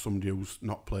in, or somebody who's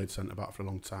not played centre-back for a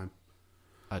long time.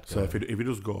 If he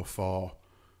does go for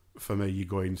me, you're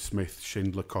going Smith,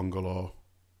 Schindler, Congolo,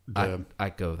 Derm.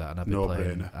 I'd go with that,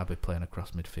 and I'd be playing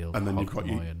across midfield. And then you've got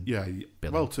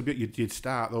you'd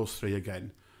start those three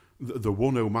again. The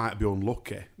one who might be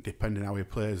unlucky, depending how he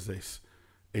plays this,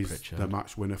 is Pritchard, the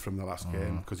match winner from the last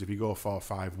game. Because if you go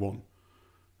 4-5-1,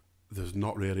 there's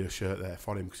not really a shirt there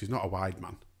for him because he's not a wide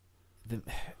man.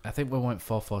 I think we went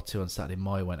 4-4-2 on Saturday.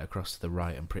 Moy went across to the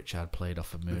right and Pritchard played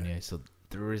off of Mounie, so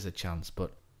there is a chance.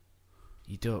 But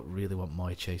you don't really want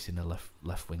Moy chasing a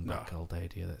left wing back all day,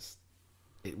 do you?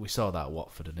 We saw that at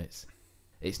Watford, and it's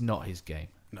not his game.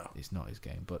 No, it's not his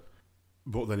game. But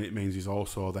then it means he's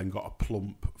also then got a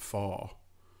plump for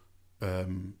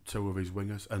two of his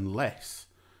wingers, unless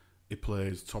he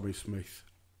plays Tommy Smith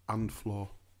and Flo.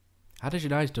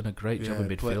 Hadajani's done a great job in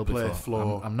midfield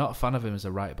before. I'm not a fan of him as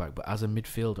a right back, but as a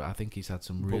midfielder, I think he's had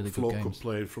some really good games. Flo could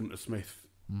play in front of Smith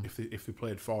if they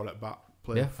played 4 at back.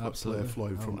 Absolutely. Play Flo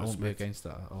in front of Smith. I won't be against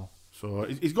that at all. So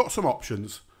he's got some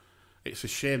options. It's a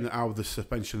shame that how the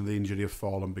suspension and the injury have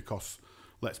fallen because,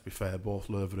 let's be fair, both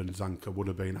Löwen and Zanka would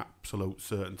have been absolute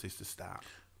certainties to start.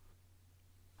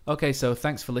 Okay, so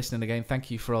thanks for listening again.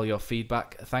 Thank you for all your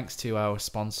feedback. Thanks to our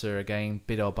sponsor again,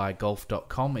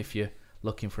 bidorbygolf.com. If you're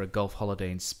looking for a golf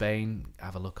holiday in Spain,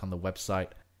 have a look on the website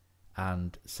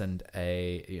and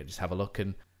just have a look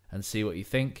and see what you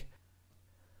think.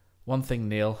 One thing,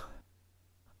 Neil,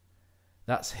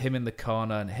 that's him in the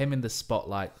corner and him in the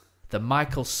spotlight, the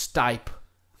Michael Stipe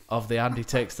of the Andy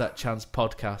Takes That Chance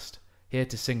podcast, here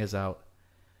to sing us out,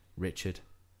 Richard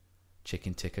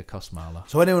Chicken Tikka Kosmala.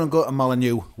 So anyone go to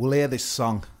Molyneux will hear this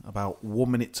song about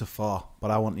 1 minute to 4, but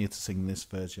I want you to sing this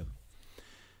version.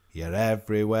 You're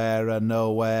everywhere and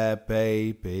nowhere,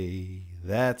 baby.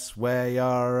 That's where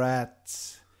you're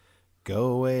at.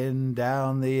 Going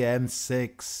down the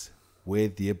M6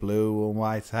 with your blue and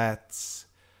white hats.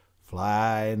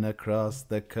 Flying across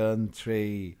the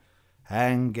country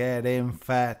and getting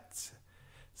fat.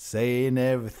 Saying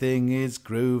everything is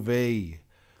groovy.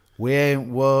 We ain't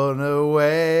won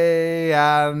away,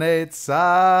 and it's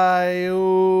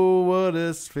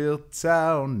Huddersfield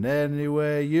Town.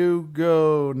 Anywhere you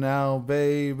go now,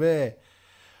 baby.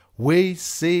 We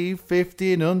see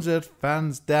 1,500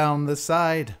 fans down the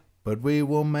side, but we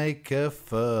will make a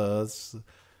fuss,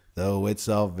 though it's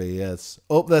obvious.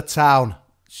 Up the town,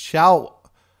 shout,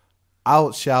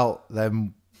 outshout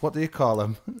them. What do you call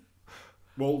them?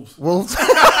 Wolves.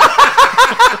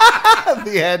 At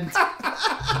the end.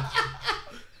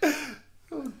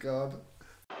 Oh, God.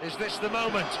 Is this the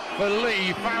moment for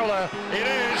Lee Fowler? It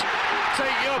is.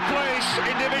 Take your place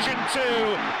in Division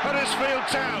 2, Huddersfield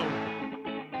Town.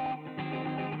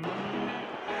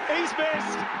 He's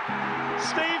missed.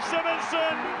 Steve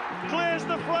Simonson clears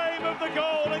the flame of the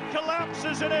goal and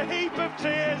collapses in a heap of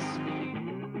tears.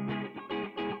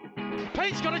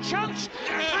 Pate's got a chance.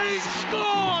 Pate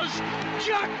scores!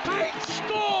 Jack Pate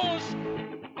scores!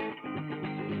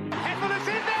 Heffer's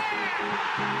in there!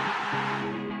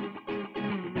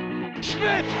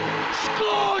 Smith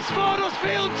scores for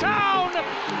Huddersfield Town!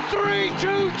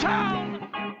 3-2 Town!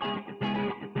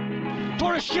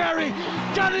 Forestieri,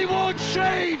 Danny Ward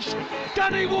saves!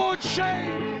 Danny Ward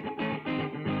saves!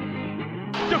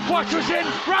 De Quattro's in,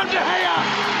 round De Gea!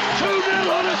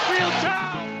 2-0 Huddersfield Town!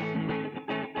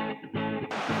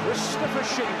 Christopher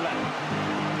Schindler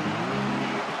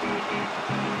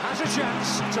has a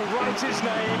chance to write his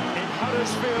name in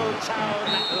Huddersfield Town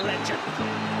legend.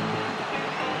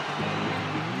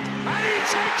 And he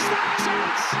takes that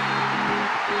chance!